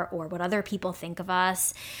are or what other people think of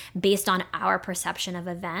us based on our perception of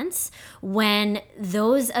events, when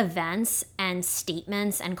those events and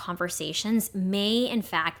statements and conversations may in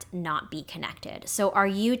fact not be connected. So are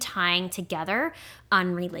you tying together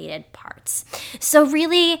unrelated parts? So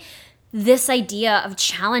really, this idea of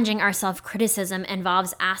challenging our self-criticism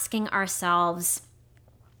involves asking ourselves,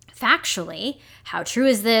 factually, how true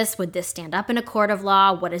is this? Would this stand up in a court of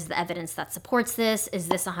law? What is the evidence that supports this? Is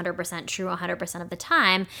this 100% true 100% of the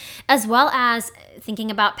time? As well as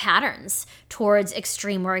thinking about patterns towards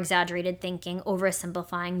extreme or exaggerated thinking,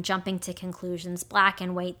 oversimplifying, jumping to conclusions, black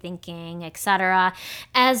and white thinking, etc.,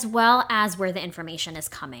 as well as where the information is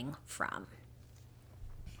coming from.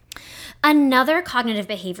 Another cognitive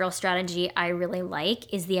behavioral strategy I really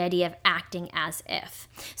like is the idea of acting as if.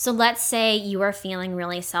 So let's say you are feeling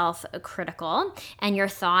really self-critical and your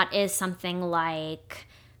thought is something like,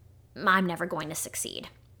 I'm never going to succeed,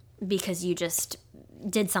 because you just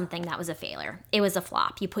did something that was a failure. It was a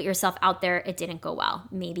flop. You put yourself out there, it didn't go well.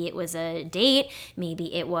 Maybe it was a date,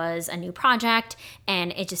 maybe it was a new project,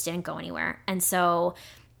 and it just didn't go anywhere. And so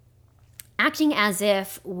acting as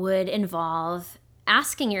if would involve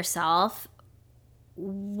asking yourself,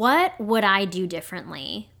 what would I do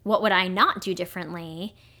differently? What would I not do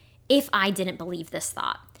differently if I didn't believe this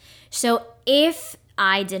thought? So if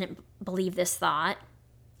I didn't believe this thought,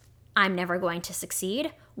 I'm never going to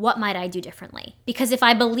succeed, what might I do differently? Because if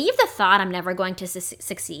I believe the thought I'm never going to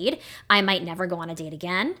succeed, I might never go on a date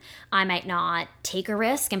again. I might not take a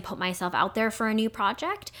risk and put myself out there for a new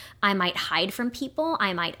project. I might hide from people.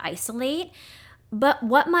 I might isolate. But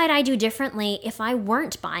what might I do differently if I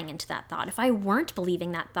weren't buying into that thought, if I weren't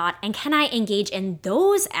believing that thought? And can I engage in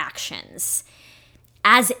those actions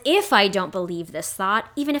as if I don't believe this thought,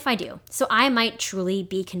 even if I do? So I might truly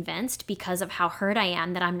be convinced because of how hurt I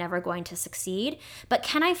am that I'm never going to succeed. But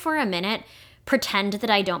can I, for a minute, pretend that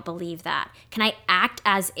I don't believe that? Can I act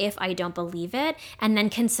as if I don't believe it and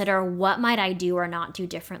then consider what might I do or not do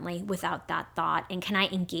differently without that thought? And can I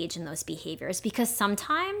engage in those behaviors? Because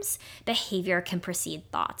sometimes behavior can precede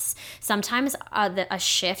thoughts. Sometimes a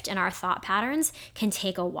shift in our thought patterns can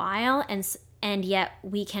take a while, and yet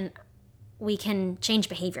we can change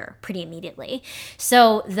behavior pretty immediately.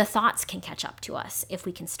 So the thoughts can catch up to us if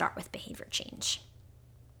we can start with behavior change.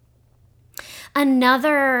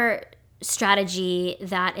 Another strategy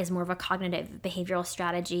that is more of a cognitive behavioral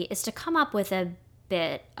strategy is to come up with a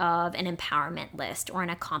bit of an empowerment list or an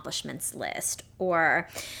accomplishments list, or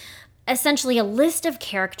essentially a list of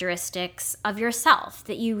characteristics of yourself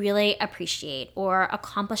that you really appreciate, or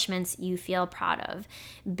accomplishments you feel proud of,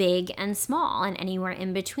 big and small and anywhere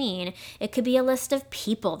in between. It could be a list of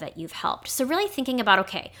people that you've helped. So really thinking about,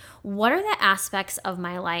 okay, what are the aspects of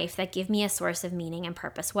my life that give me a source of meaning and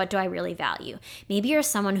purpose? What do I really value? Maybe you're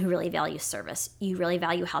someone who really values service. You really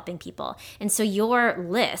value helping people. And so your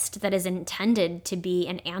list that is intended to be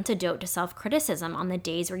an antidote to self-criticism on the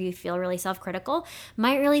days where you feel really self-critical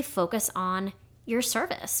might really focus on your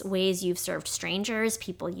service, ways you've served strangers,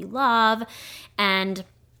 people you love, and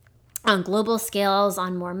on global scales,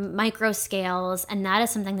 on more micro scales. And that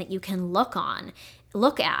is something that you can look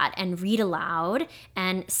at and read aloud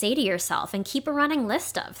and say to yourself and keep a running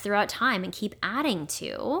list of throughout time and keep adding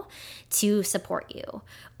to support you.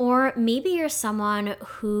 Or maybe you're someone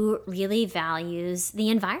who really values the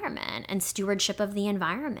environment and stewardship of the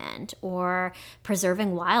environment or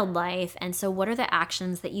preserving wildlife. And so what are the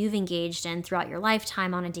actions that you've engaged in throughout your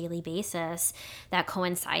lifetime on a daily basis that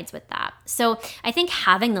coincides with that? So I think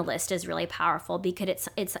having the list is really powerful because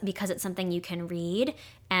it's something you can read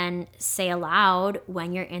and say aloud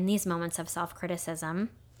when you're in these moments of self-criticism.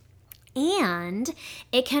 And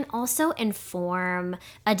it can also inform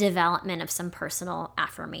a development of some personal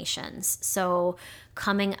affirmations. So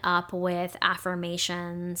coming up with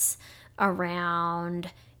affirmations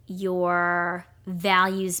around your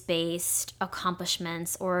values-based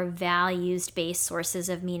accomplishments or values-based sources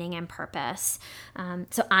of meaning and purpose.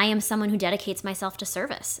 So I am someone who dedicates myself to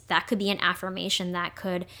service. That could be an affirmation that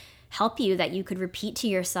could help you, that you could repeat to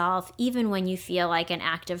yourself even when you feel like an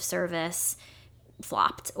act of service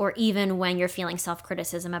flopped, or even when you're feeling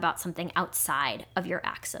self-criticism about something outside of your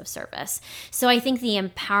acts of service. So I think the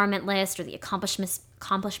empowerment list, or the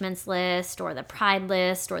accomplishments list, or the pride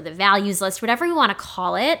list, or the values list, whatever you want to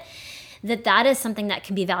call it, that is something that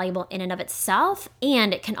can be valuable in and of itself.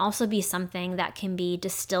 And it can also be something that can be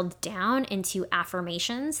distilled down into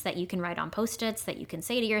affirmations that you can write on Post-its, that you can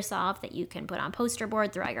say to yourself, that you can put on poster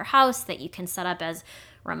board throughout your house, that you can set up as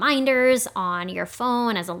reminders on your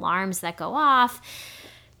phone, as alarms that go off.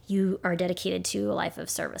 You are dedicated to a life of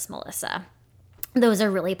service, Melissa. Those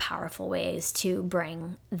are really powerful ways to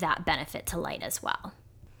bring that benefit to light as well.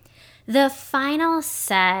 The final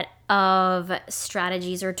set of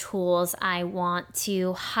strategies or tools I want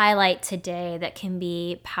to highlight today that can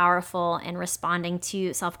be powerful in responding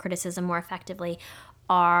to self-criticism more effectively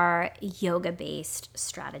are yoga-based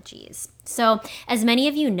strategies. So, as many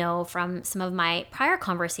of you know from some of my prior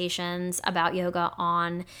conversations about yoga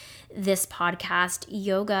on this podcast,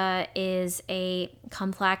 yoga is a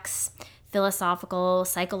complex philosophical,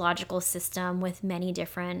 psychological system with many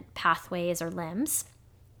different pathways or limbs.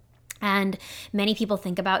 And many people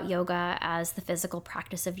think about yoga as the physical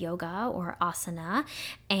practice of yoga, or asana,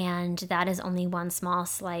 and that is only one small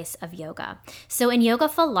slice of yoga. So in yoga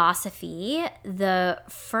philosophy, the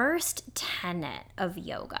first tenet of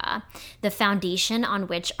yoga, the foundation on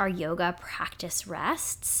which our yoga practice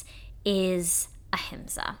rests, is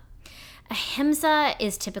ahimsa. Ahimsa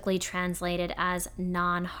is typically translated as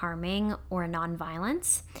non-harming or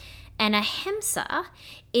non-violence. And ahimsa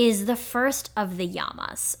is the first of the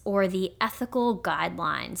yamas, or the ethical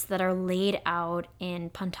guidelines that are laid out in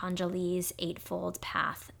Patanjali's Eightfold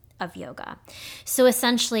Path of Yoga. So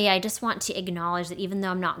essentially, I just want to acknowledge that even though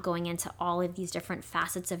I'm not going into all of these different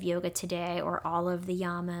facets of yoga today, or all of the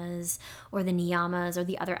yamas, or the niyamas, or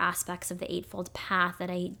the other aspects of the Eightfold Path, that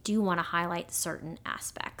I do want to highlight certain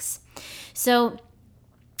aspects. So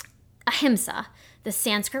ahimsa, the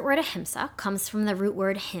Sanskrit word ahimsa, comes from the root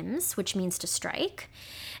word hims, which means to strike.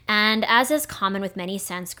 And as is common with many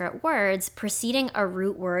Sanskrit words, preceding a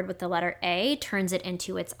root word with the letter A turns it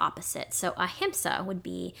into its opposite. So ahimsa would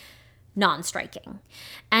be non-striking.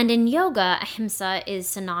 And in yoga, ahimsa is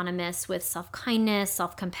synonymous with self-kindness,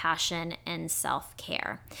 self-compassion, and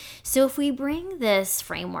self-care. So if we bring this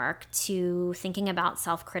framework to thinking about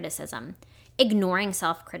self-criticism, ignoring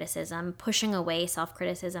self-criticism, pushing away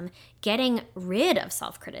self-criticism, getting rid of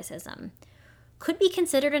self-criticism could be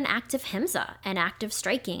considered an act of himsa, an act of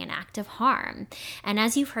striking, an act of harm. And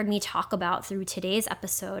as you've heard me talk about through today's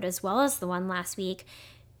episode, as well as the one last week,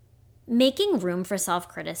 making room for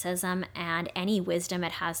self-criticism and any wisdom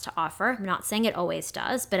it has to offer, I'm not saying it always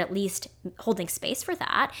does, but at least holding space for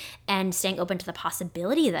that and staying open to the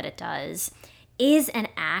possibility that it does, is an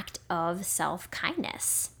act of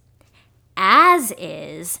self-kindness. As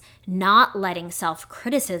is not letting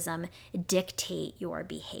self-criticism dictate your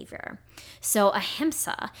behavior. So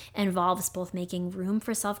ahimsa involves both making room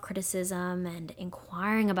for self-criticism and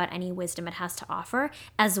inquiring about any wisdom it has to offer,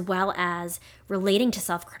 as well as relating to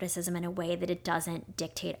self-criticism in a way that it doesn't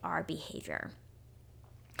dictate our behavior.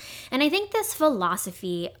 And I think this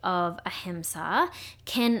philosophy of ahimsa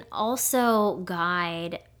can also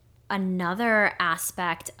guide another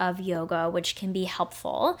aspect of yoga which can be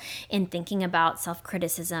helpful in thinking about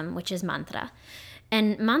self-criticism, which is mantra.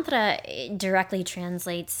 And mantra directly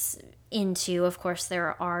translates into, of course,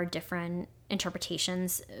 there are different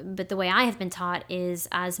interpretations, but the way I have been taught is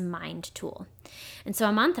as mind tool. And so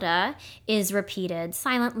a mantra is repeated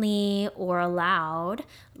silently or aloud,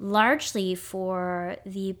 largely for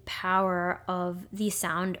the power of the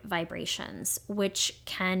sound vibrations, which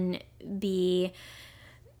can be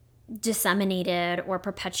disseminated or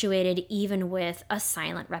perpetuated even with a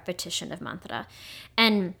silent repetition of mantra.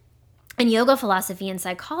 And in yoga philosophy and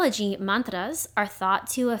psychology, mantras are thought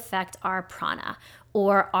to affect our prana,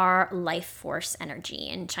 or our life force energy.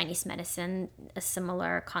 In Chinese medicine, a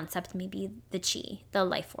similar concept may be the qi, the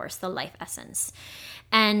life force, the life essence.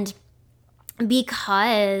 And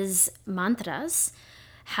because mantras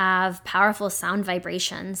have powerful sound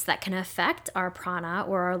vibrations that can affect our prana,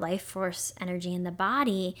 or our life force energy in the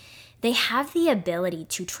body, they have the ability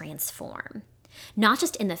to transform. not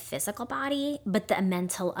just in the physical body, but the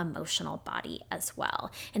mental, emotional body as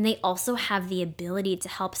well. And they also have the ability to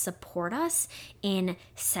help support us in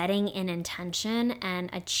setting an intention and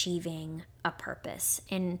achieving a purpose.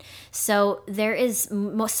 And so there is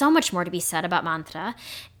so much more to be said about mantra,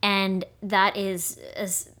 and that is a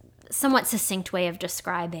somewhat succinct way of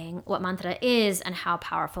describing what mantra is and how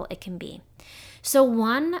powerful it can be. So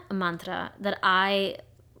one mantra that I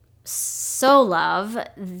so love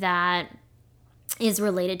that is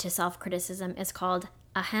related to self-criticism is called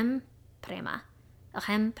Aham Prema.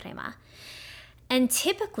 Aham Prema. And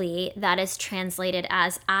typically that is translated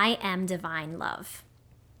as I am divine love.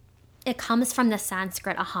 It comes from the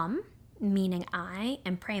Sanskrit aham, meaning I,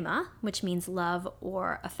 and prema, which means love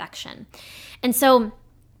or affection. And so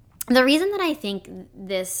the reason that I think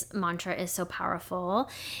this mantra is so powerful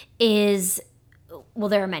is, well,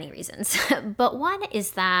 there are many reasons, but one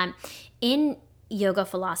is that in yoga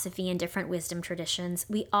philosophy and different wisdom traditions,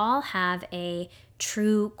 we all have a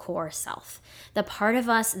true core self, the part of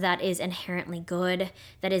us that is inherently good,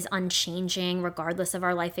 that is unchanging regardless of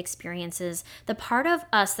our life experiences, the part of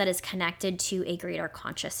us that is connected to a greater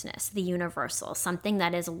consciousness, the universal, something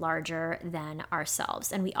that is larger than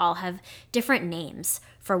ourselves. And we all have different names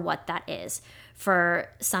for what that is. For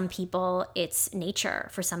some people, it's nature.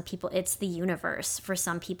 For some people, it's the universe. For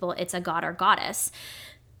some people, it's a god or goddess.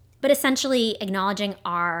 But essentially acknowledging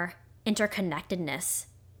our interconnectedness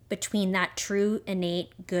between that true,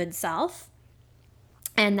 innate, good self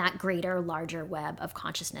and that greater, larger web of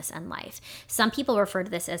consciousness and life. Some people refer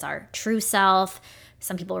to this as our true self.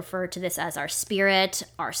 Some people refer to this as our spirit,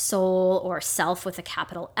 our soul, or self with a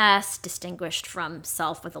capital S, distinguished from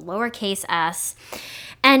self with a lowercase s.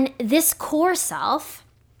 And this core self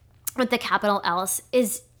with the capital S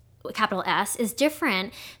is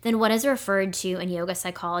different than what is referred to in yoga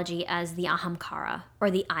psychology as the ahamkara,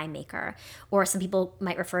 or the I maker, or some people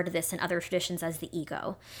might refer to this in other traditions as the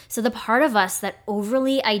ego. So the part of us that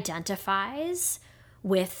overly identifies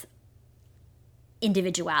with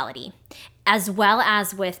individuality, as well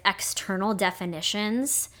as with external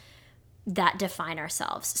definitions that define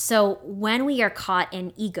ourselves. So when we are caught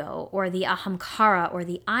in ego or the ahamkara or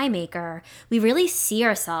the I maker, we really see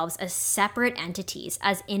ourselves as separate entities,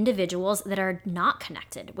 as individuals that are not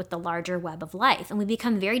connected with the larger web of life. And we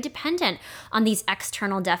become very dependent on these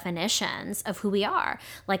external definitions of who we are.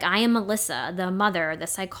 Like, I am Melissa, the mother, the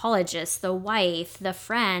psychologist, the wife, the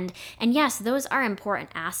friend. And yes, those are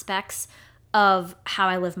important aspects of how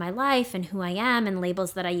I live my life and who I am, and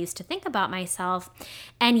labels that I used to think about myself.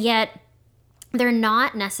 And yet they're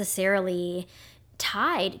not necessarily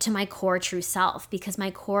tied to my core true self, because my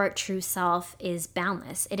core true self is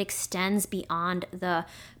boundless. It extends beyond the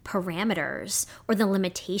parameters or the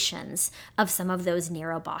limitations of some of those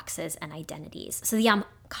narrow boxes and identities. So the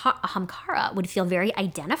ahamkara would feel very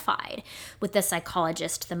identified with the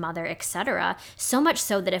psychologist, the mother, etc. So much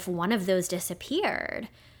so that if one of those disappeared,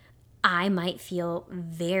 I might feel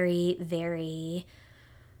very, very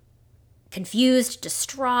confused,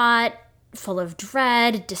 distraught, full of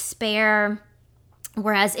dread, despair.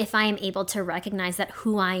 Whereas if I am able to recognize that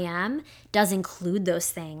who I am does include those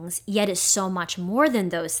things, yet is so much more than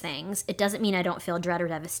those things, it doesn't mean I don't feel dread or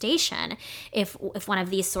devastation if one of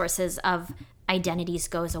these sources of identities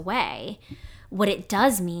goes away. What it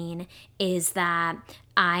does mean is that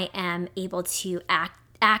I am able to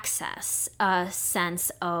access a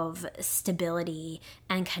sense of stability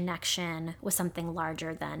and connection with something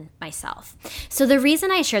larger than myself. So the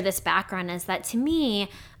reason I share this background is that, to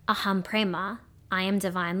me, Aham Prema, I am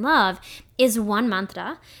divine love, is one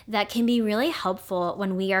mantra that can be really helpful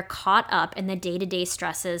when we are caught up in the day-to-day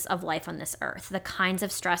stresses of life on this earth, the kinds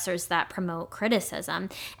of stressors that promote criticism.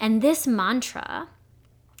 And this mantra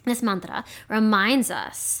reminds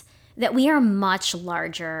us that we are much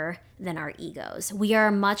larger than our egos. We are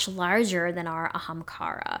much larger than our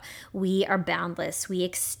ahamkara. We are boundless. We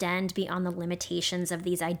extend beyond the limitations of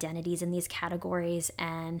these identities and these categories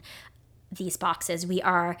and these boxes. We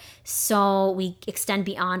extend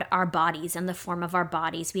beyond our bodies and the form of our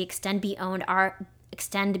bodies. We extend beyond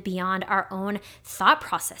our own thought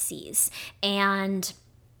processes, and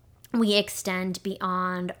we extend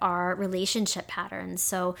beyond our relationship patterns.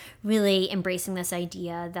 So really embracing this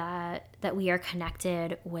idea that we are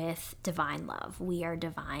connected with divine love. We are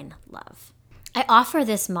divine love. I offer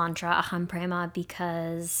this mantra, Aham Prema,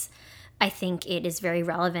 because I think it is very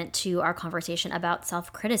relevant to our conversation about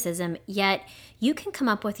self-criticism, yet you can come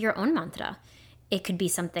up with your own mantra. It could be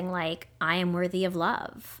something like, I am worthy of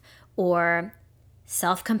love, or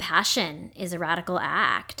self-compassion is a radical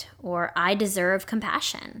act, or I deserve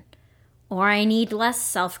compassion, Or I need less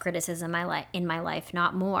self-criticism in my life,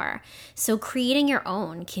 not more. So creating your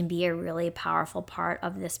own can be a really powerful part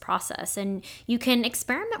of this process. And you can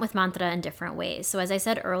experiment with mantra in different ways. So as I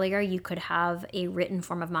said earlier, you could have a written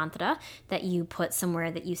form of mantra that you put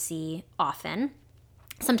somewhere that you see often.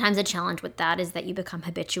 Sometimes a challenge with that is that you become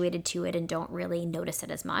habituated to it and don't really notice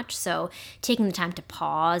it as much. So taking the time to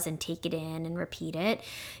pause and take it in and repeat it.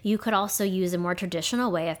 You could also use a more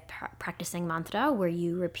traditional way of practicing mantra where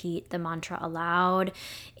you repeat the mantra aloud.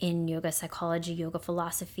 In yoga psychology, yoga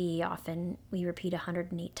philosophy, often we repeat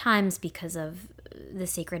 108 times because of the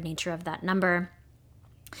sacred nature of that number.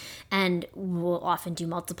 And we'll often do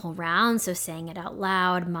multiple rounds, so saying it out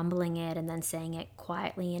loud, mumbling it, and then saying it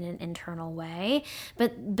quietly in an internal way.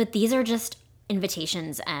 But these are just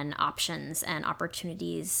invitations and options and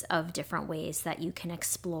opportunities of different ways that you can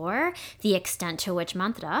explore the extent to which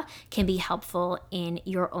mantra can be helpful in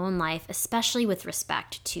your own life, especially with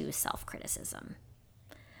respect to self-criticism.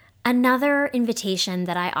 Another invitation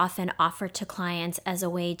that I often offer to clients as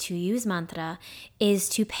a way to use mantra is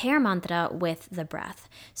to pair mantra with the breath.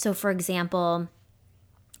 So, for example,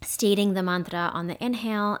 stating the mantra on the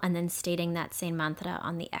inhale and then stating that same mantra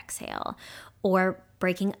on the exhale, or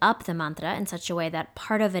breaking up the mantra in such a way that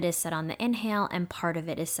part of it is said on the inhale and part of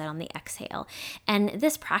it is said on the exhale. And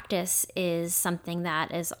this practice is something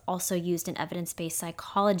that is also used in evidence-based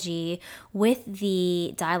psychology with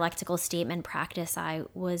the dialectical statement practice I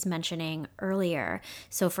was mentioning earlier.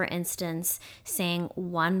 So for instance, saying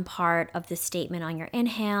one part of the statement on your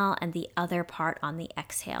inhale and the other part on the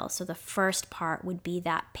exhale. So the first part would be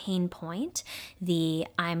that pain point, the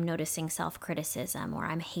I'm noticing self-criticism or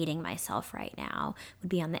I'm hating myself right now, would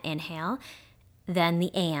be on the inhale, then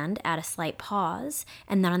the and, add a slight pause,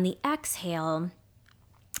 and then on the exhale,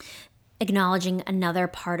 acknowledging another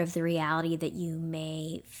part of the reality that you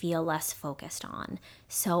may feel less focused on.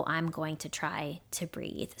 So I'm going to try to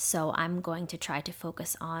breathe. So I'm going to try to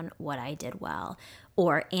focus on what I did well.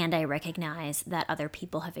 Or, and I recognize that other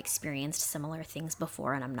people have experienced similar things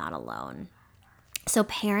before and I'm not alone. So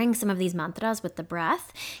pairing some of these mantras with the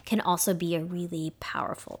breath can also be a really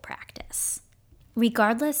powerful practice.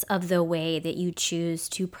 Regardless of the way that you choose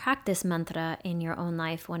to practice mantra in your own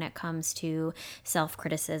life when it comes to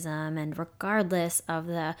self-criticism, and regardless of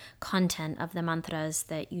the content of the mantras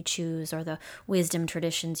that you choose or the wisdom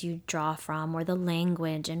traditions you draw from or the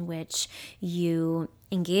language in which you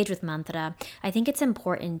engage with mantra, I think it's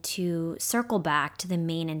important to circle back to the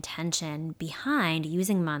main intention behind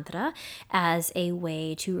using mantra as a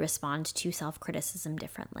way to respond to self-criticism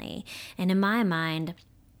differently. And in my mind,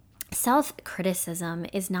 self-criticism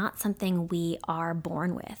is not something we are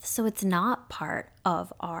born with. So it's not part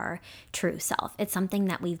of our true self. It's something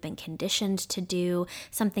that we've been conditioned to do,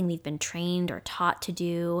 something we've been trained or taught to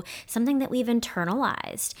do, something that we've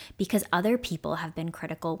internalized because other people have been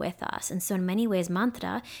critical with us. And so in many ways,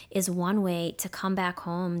 mantra is one way to come back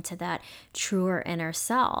home to that truer inner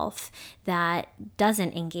self that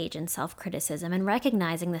doesn't engage in self-criticism and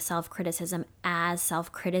recognizing the self-criticism as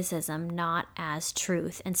self-criticism, not as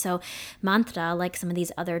truth. And so mantra, like some of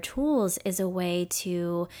these other tools, is a way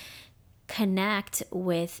to connect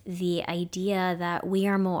with the idea that we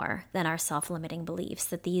are more than our self-limiting beliefs,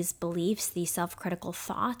 that these beliefs, these self-critical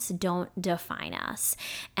thoughts don't define us.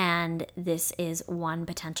 And this is one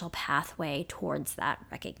potential pathway towards that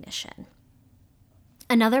recognition.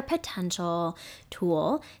 Another potential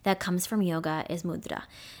tool that comes from yoga is mudra.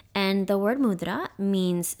 And the word mudra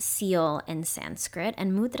means seal in Sanskrit.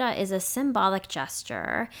 And mudra is a symbolic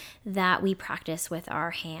gesture that we practice with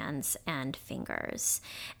our hands and fingers.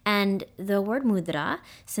 And the word mudra,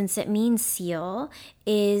 since it means seal,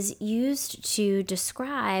 is used to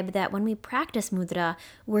describe that when we practice mudra,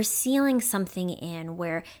 we're sealing something in,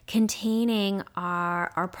 we're containing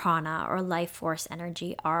our prana, or life force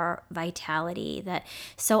energy, our vitality, that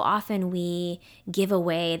so often we give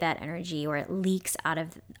away that energy or it leaks out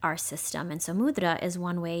of our system. And so mudra is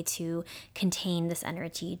one way to contain this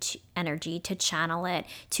energy, to channel it,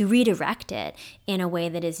 to redirect it in a way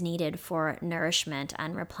that is needed for nourishment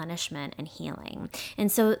and replenishment and healing.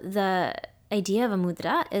 And so the idea of a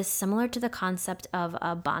mudra is similar to the concept of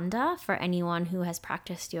a bandha for anyone who has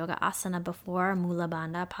practiced yoga asana before, mula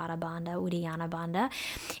bandha, pada bandha, uddiyana bandha.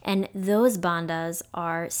 And those bandhas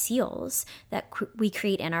are seals that we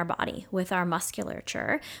create in our body with our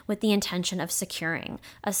musculature with the intention of securing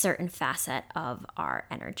a certain facet of our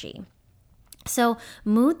energy. So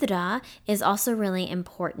mudra is also really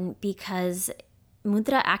important because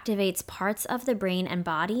mudra activates parts of the brain and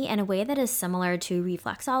body in a way that is similar to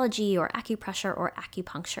reflexology or acupressure or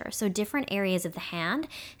acupuncture. So different areas of the hand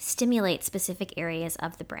stimulate specific areas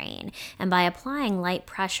of the brain. And by applying light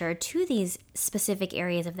pressure to these specific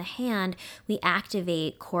areas of the hand, we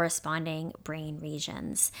activate corresponding brain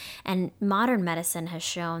regions. And modern medicine has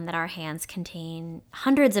shown that our hands contain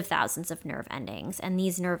hundreds of thousands of nerve endings. And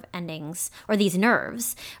these nerve endings, or these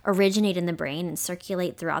nerves, originate in the brain and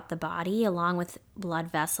circulate throughout the body along with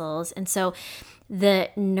blood vessels. And so the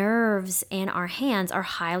nerves in our hands are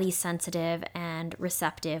highly sensitive and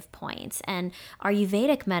receptive points. And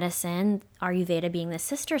Ayurvedic medicine, Ayurveda being the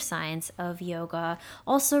sister science of yoga,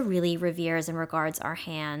 also really reveres and regards our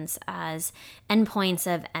hands as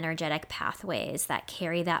endpoints of energetic pathways that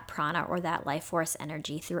carry that prana or that life force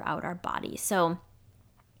energy throughout our body. So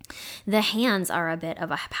the hands are a bit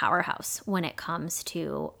of a powerhouse when it comes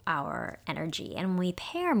to our energy. And when we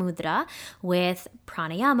pair mudra with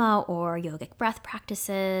pranayama or yogic breath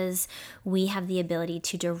practices, we have the ability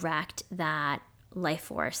to direct that life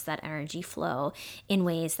force, that energy flow in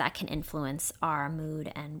ways that can influence our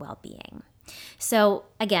mood and well-being. So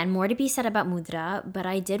again, more to be said about mudra, but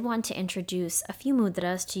I did want to introduce a few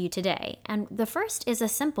mudras to you today. And the first is a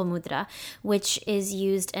simple mudra, which is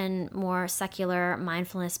used in more secular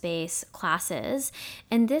mindfulness-based classes.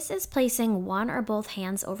 And this is placing one or both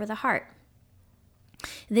hands over the heart.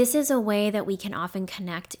 This is a way that we can often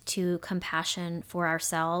connect to compassion for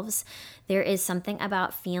ourselves. There is something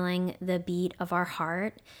about feeling the beat of our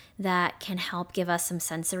heart that can help give us some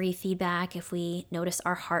sensory feedback if we notice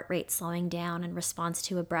our heart rate slowing down in response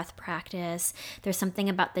to a breath practice. There's something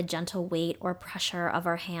about the gentle weight or pressure of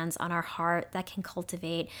our hands on our heart that can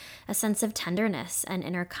cultivate a sense of tenderness and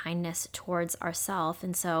inner kindness towards ourselves.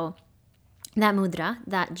 And so that mudra,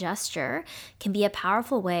 that gesture, can be a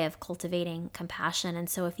powerful way of cultivating compassion. And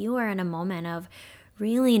so if you are in a moment of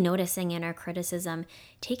really noticing inner criticism,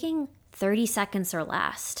 taking 30 seconds or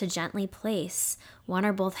less to gently place one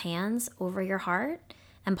or both hands over your heart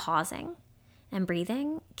and pausing and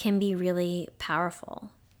breathing can be really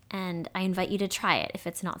powerful. And I invite you to try it if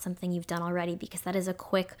it's not something you've done already, because that is a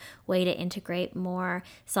quick way to integrate more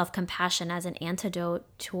self-compassion as an antidote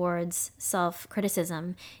towards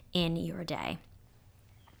self-criticism in your day.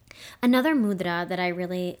 Another mudra that I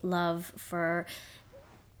really love for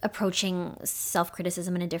approaching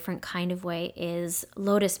self-criticism in a different kind of way is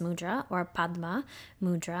lotus mudra or Padma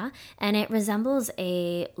mudra, and it resembles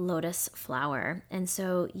a lotus flower. And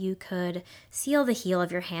so you could seal the heel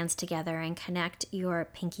of your hands together and connect your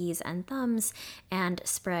pinkies and thumbs and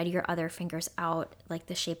spread your other fingers out like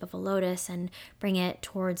the shape of a lotus and bring it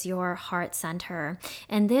towards your heart center.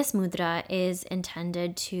 And this mudra is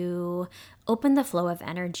intended to open the flow of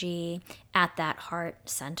energy at that heart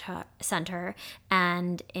center,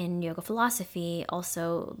 and in yoga philosophy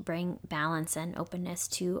also bring balance and openness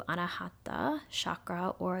to Anahata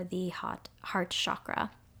chakra or the heart chakra.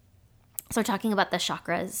 So talking about the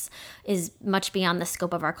chakras is much beyond the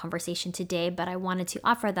scope of our conversation today, but I wanted to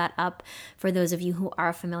offer that up for those of you who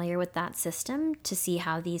are familiar with that system to see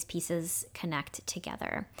how these pieces connect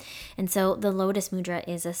together. And so the lotus mudra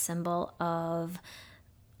is a symbol of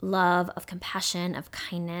love, of compassion, of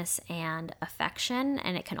kindness, and affection.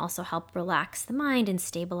 And it can also help relax the mind and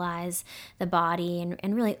stabilize the body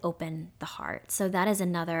and really open the heart. So that is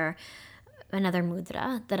another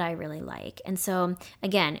mudra that I really like. And so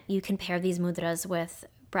again, you can pair these mudras with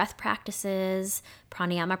breath practices,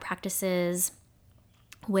 pranayama practices,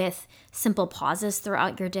 with simple pauses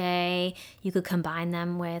throughout your day. You could combine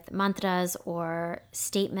them with mantras or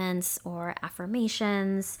statements or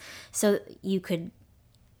affirmations. So you could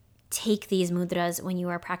take these mudras when you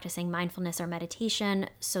are practicing mindfulness or meditation.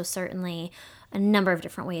 So certainly a number of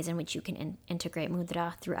different ways in which you can integrate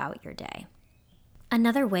mudra throughout your day.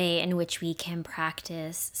 Another way in which we can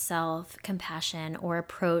practice self-compassion or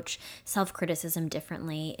approach self-criticism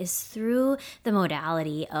differently is through the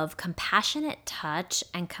modality of compassionate touch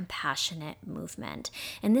and compassionate movement.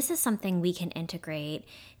 And this is something we can integrate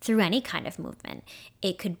through any kind of movement.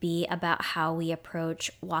 It could be about how we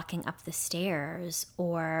approach walking up the stairs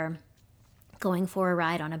or going for a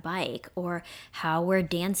ride on a bike, or how we're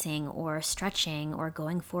dancing or stretching or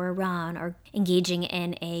going for a run or engaging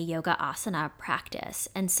in a yoga asana practice.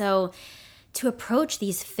 And so to approach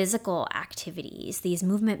these physical activities, these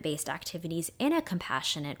movement-based activities in a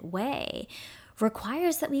compassionate way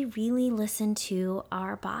requires that we really listen to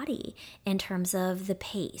our body in terms of the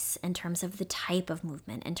pace, in terms of the type of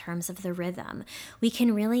movement, in terms of the rhythm. We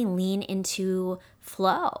can really lean into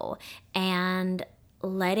flow and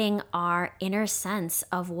letting our inner sense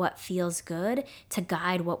of what feels good to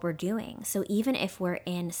guide what we're doing. So even if we're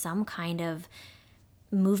in some kind of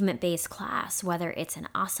movement-based class, whether it's an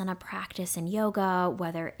asana practice in yoga,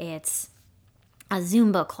 whether it's a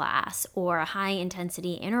Zumba class or a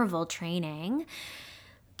high-intensity interval training,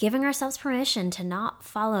 giving ourselves permission to not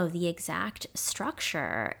follow the exact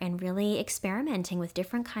structure and really experimenting with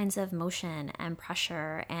different kinds of motion and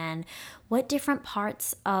pressure and what different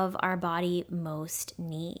parts of our body most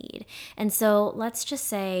need. And so let's just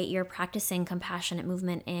say you're practicing compassionate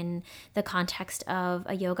movement in the context of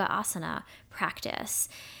a yoga asana practice.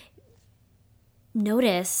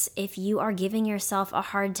 Notice if you are giving yourself a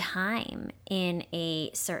hard time in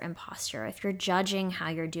a certain posture, if you're judging how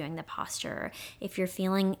you're doing the posture, if you're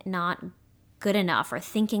feeling not good enough or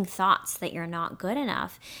thinking thoughts that you're not good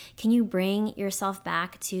enough. Can you bring yourself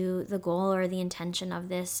back to the goal or the intention of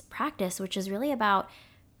this practice, which is really about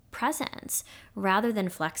presence rather than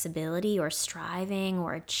flexibility or striving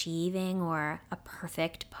or achieving or a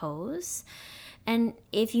perfect pose? And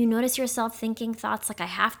if you notice yourself thinking thoughts like, I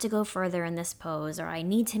have to go further in this pose, or I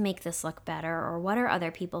need to make this look better, or what are other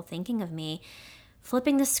people thinking of me?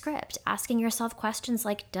 Flipping the script, asking yourself questions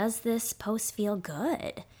like, does this pose feel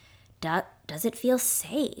good? Does it feel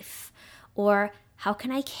safe? Or how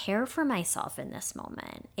can I care for myself in this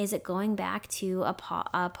moment? Is it going back to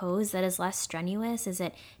a pose that is less strenuous? Is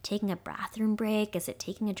it taking a bathroom break? Is it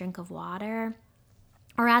taking a drink of water?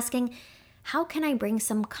 Or asking, how can I bring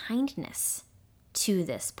some kindness to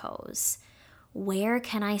this pose? Where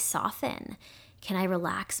can I soften? Can I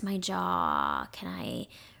relax my jaw? Can I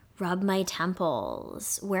rub my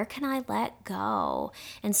temples? Where can I let go?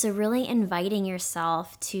 And so really inviting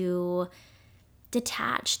yourself to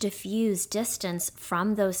detach, diffuse, distance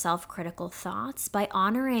from those self-critical thoughts by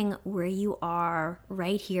honoring where you are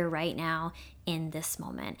right here, right now, in this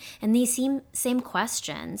moment. And these same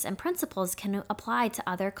questions and principles can apply to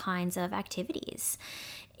other kinds of activities.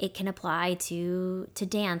 It can apply to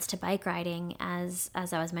dance, to bike riding, as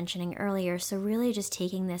I was mentioning earlier. So really just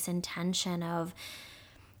taking this intention of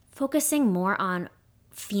focusing more on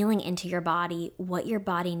feeling into your body, what your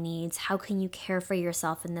body needs, how can you care for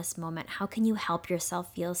yourself in this moment, how can you help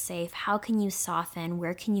yourself feel safe, how can you soften,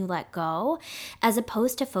 where can you let go, as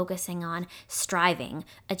opposed to focusing on striving,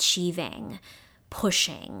 achieving,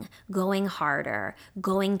 pushing, going harder,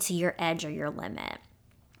 going to your edge or your limit.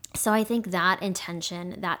 So I think that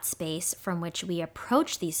intention, that space from which we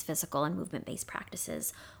approach these physical and movement-based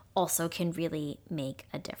practices also can really make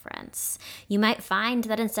a difference. You might find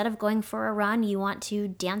that instead of going for a run, you want to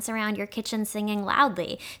dance around your kitchen singing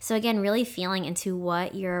loudly. So again, really feeling into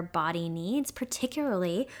what your body needs,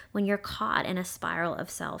 particularly when you're caught in a spiral of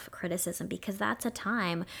self-criticism, because that's a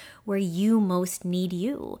time where you most need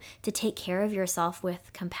you to take care of yourself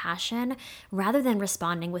with compassion rather than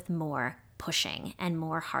responding with more pushing and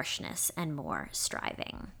more harshness and more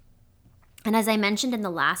striving. And as I mentioned in the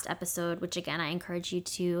last episode, which again, I encourage you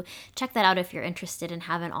to check that out if you're interested and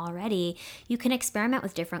haven't already, you can experiment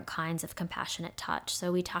with different kinds of compassionate touch.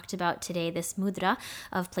 So we talked about today this mudra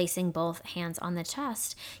of placing both hands on the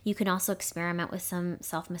chest. You can also experiment with some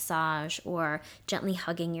self-massage or gently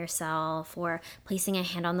hugging yourself or placing a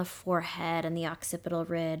hand on the forehead and the occipital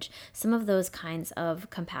ridge. Some of those kinds of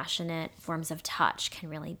compassionate forms of touch can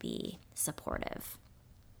really be supportive.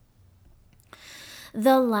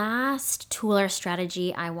 The last tool or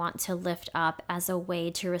strategy I want to lift up as a way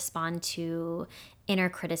to respond to inner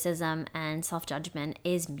criticism and self-judgment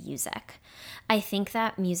is music. I think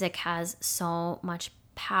that music has so much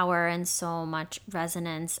power and so much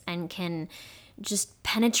resonance and can just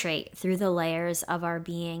penetrate through the layers of our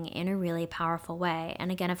being in a really powerful way. And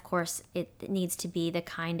again, of course, it needs to be the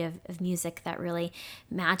kind of music that really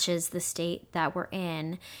matches the state that we're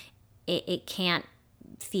in. It can't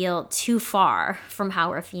feel too far from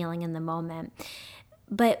how we're feeling in the moment.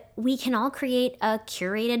 But we can all create a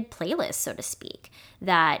curated playlist, so to speak,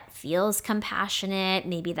 that feels compassionate,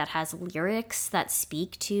 maybe that has lyrics that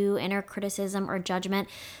speak to inner criticism or judgment,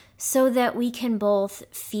 so that we can both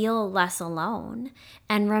feel less alone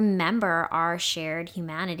and remember our shared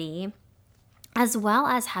humanity, as well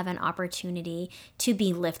as have an opportunity to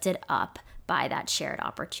be lifted up by that shared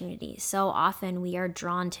opportunity. So often we are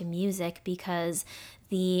drawn to music because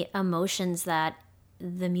the emotions that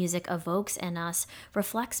the music evokes in us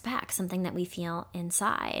reflects back something that we feel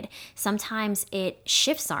inside. Sometimes it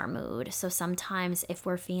shifts our mood. So sometimes if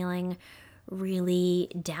we're feeling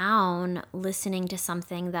really down, listening to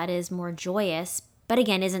something that is more joyous, but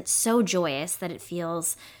again, isn't so joyous that it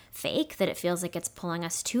feels fake, that it feels like it's pulling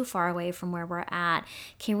us too far away from where we're at,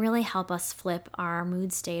 can really help us flip our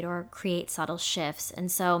mood state or create subtle shifts.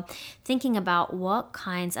 And so thinking about what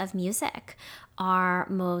kinds of music are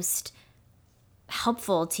most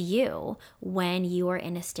helpful to you when you are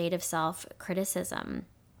in a state of self-criticism.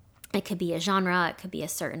 It could be a genre, it could be a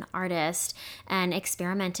certain artist, and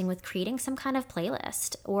experimenting with creating some kind of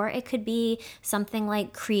playlist. Or it could be something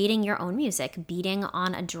like creating your own music. Beating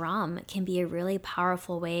on a drum can be a really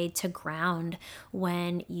powerful way to ground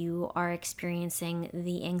when you are experiencing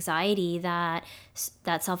the anxiety that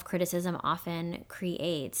self-criticism often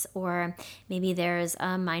creates. Or maybe there's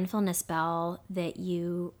a mindfulness bell that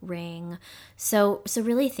you ring. So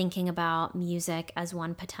really thinking about music as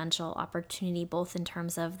one potential opportunity, both in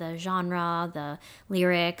terms of the genre, the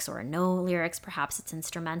lyrics, or no lyrics, perhaps it's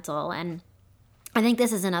instrumental. And I think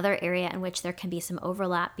this is another area in which there can be some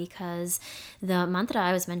overlap, because the mantra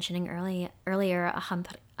I was mentioning earlier,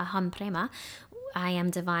 Aham Prema, I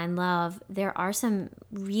am divine love, there are some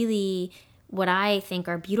really what I think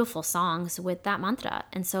are beautiful songs with that mantra.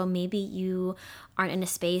 And so maybe you aren't in a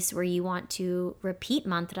space where you want to repeat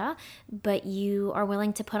mantra, but you are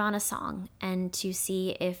willing to put on a song and to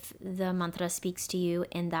see if the mantra speaks to you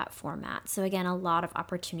in that format. So again, a lot of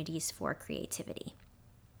opportunities for creativity.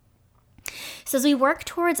 So as we work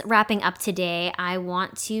towards wrapping up today, I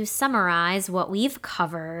want to summarize what we've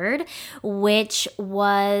covered, which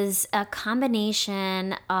was a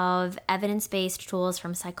combination of evidence-based tools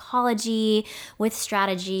from psychology with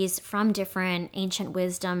strategies from different ancient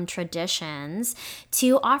wisdom traditions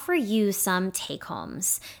to offer you some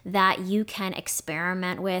take-homes that you can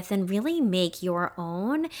experiment with and really make your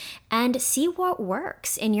own and see what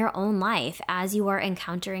works in your own life as you are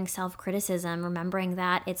encountering self-criticism, remembering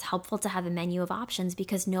that it's helpful to have a menu of options,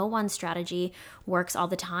 because no one strategy works all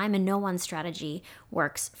the time and no one strategy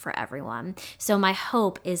works for everyone. So my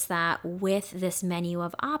hope is that with this menu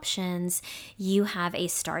of options, you have a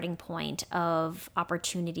starting point of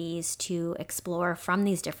opportunities to explore from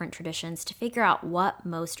these different traditions to figure out what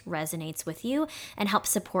most resonates with you and help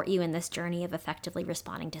support you in this journey of effectively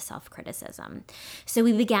responding to self-criticism. So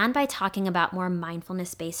we began by talking about more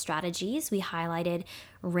mindfulness-based strategies. We highlighted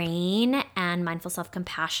RAIN and mindful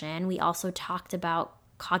self-compassion. We also talked about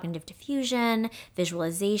cognitive diffusion,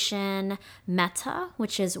 visualization, metta,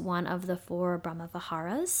 which is one of the 4 Brahma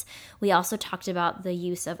Viharas. We also talked about the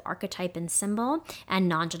use of archetype and symbol and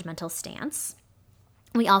non-judgmental stance.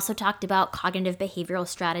 We also talked about cognitive behavioral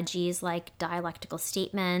strategies like dialectical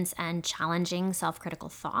statements and challenging self-critical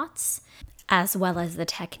thoughts, as well as the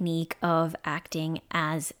technique of acting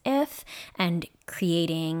as if and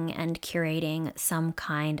creating and curating some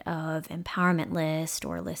kind of empowerment list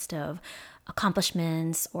or list of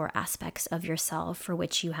accomplishments or aspects of yourself for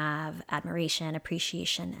which you have admiration,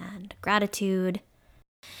 appreciation, and gratitude.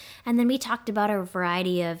 And then we talked about a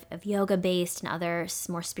variety of yoga-based and other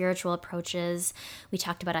more spiritual approaches. We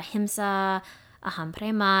talked about ahimsa, Aham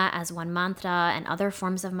Prema as one mantra, and other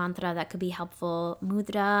forms of mantra that could be helpful,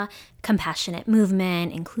 mudra, compassionate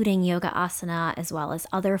movement, including yoga asana, as well as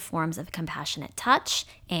other forms of compassionate touch,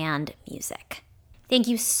 and music. Thank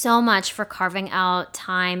you so much for carving out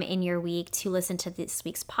time in your week to listen to this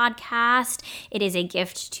week's podcast. It is a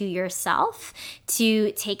gift to yourself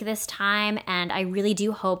to take this time, and I really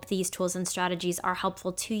do hope these tools and strategies are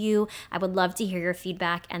helpful to you. I would love to hear your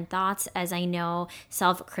feedback and thoughts, as I know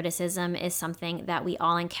self-criticism is something that we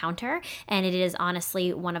all encounter, and it is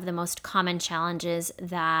honestly one of the most common challenges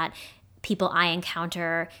that people I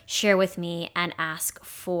encounter share with me and ask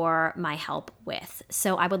for my help with.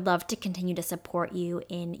 So I would love to continue to support you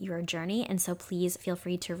in your journey. And so please feel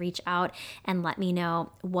free to reach out and let me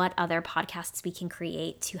know what other podcasts we can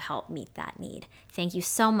create to help meet that need. Thank you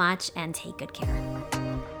so much, and take good care.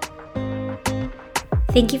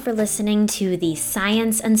 Thank you for listening to the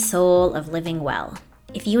Science and Soul of Living Well.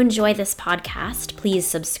 If you enjoy this podcast, please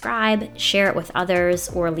subscribe, share it with others,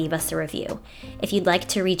 or leave us a review. If you'd like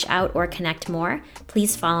to reach out or connect more,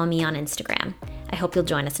 please follow me on Instagram. I hope you'll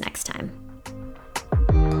join us next time.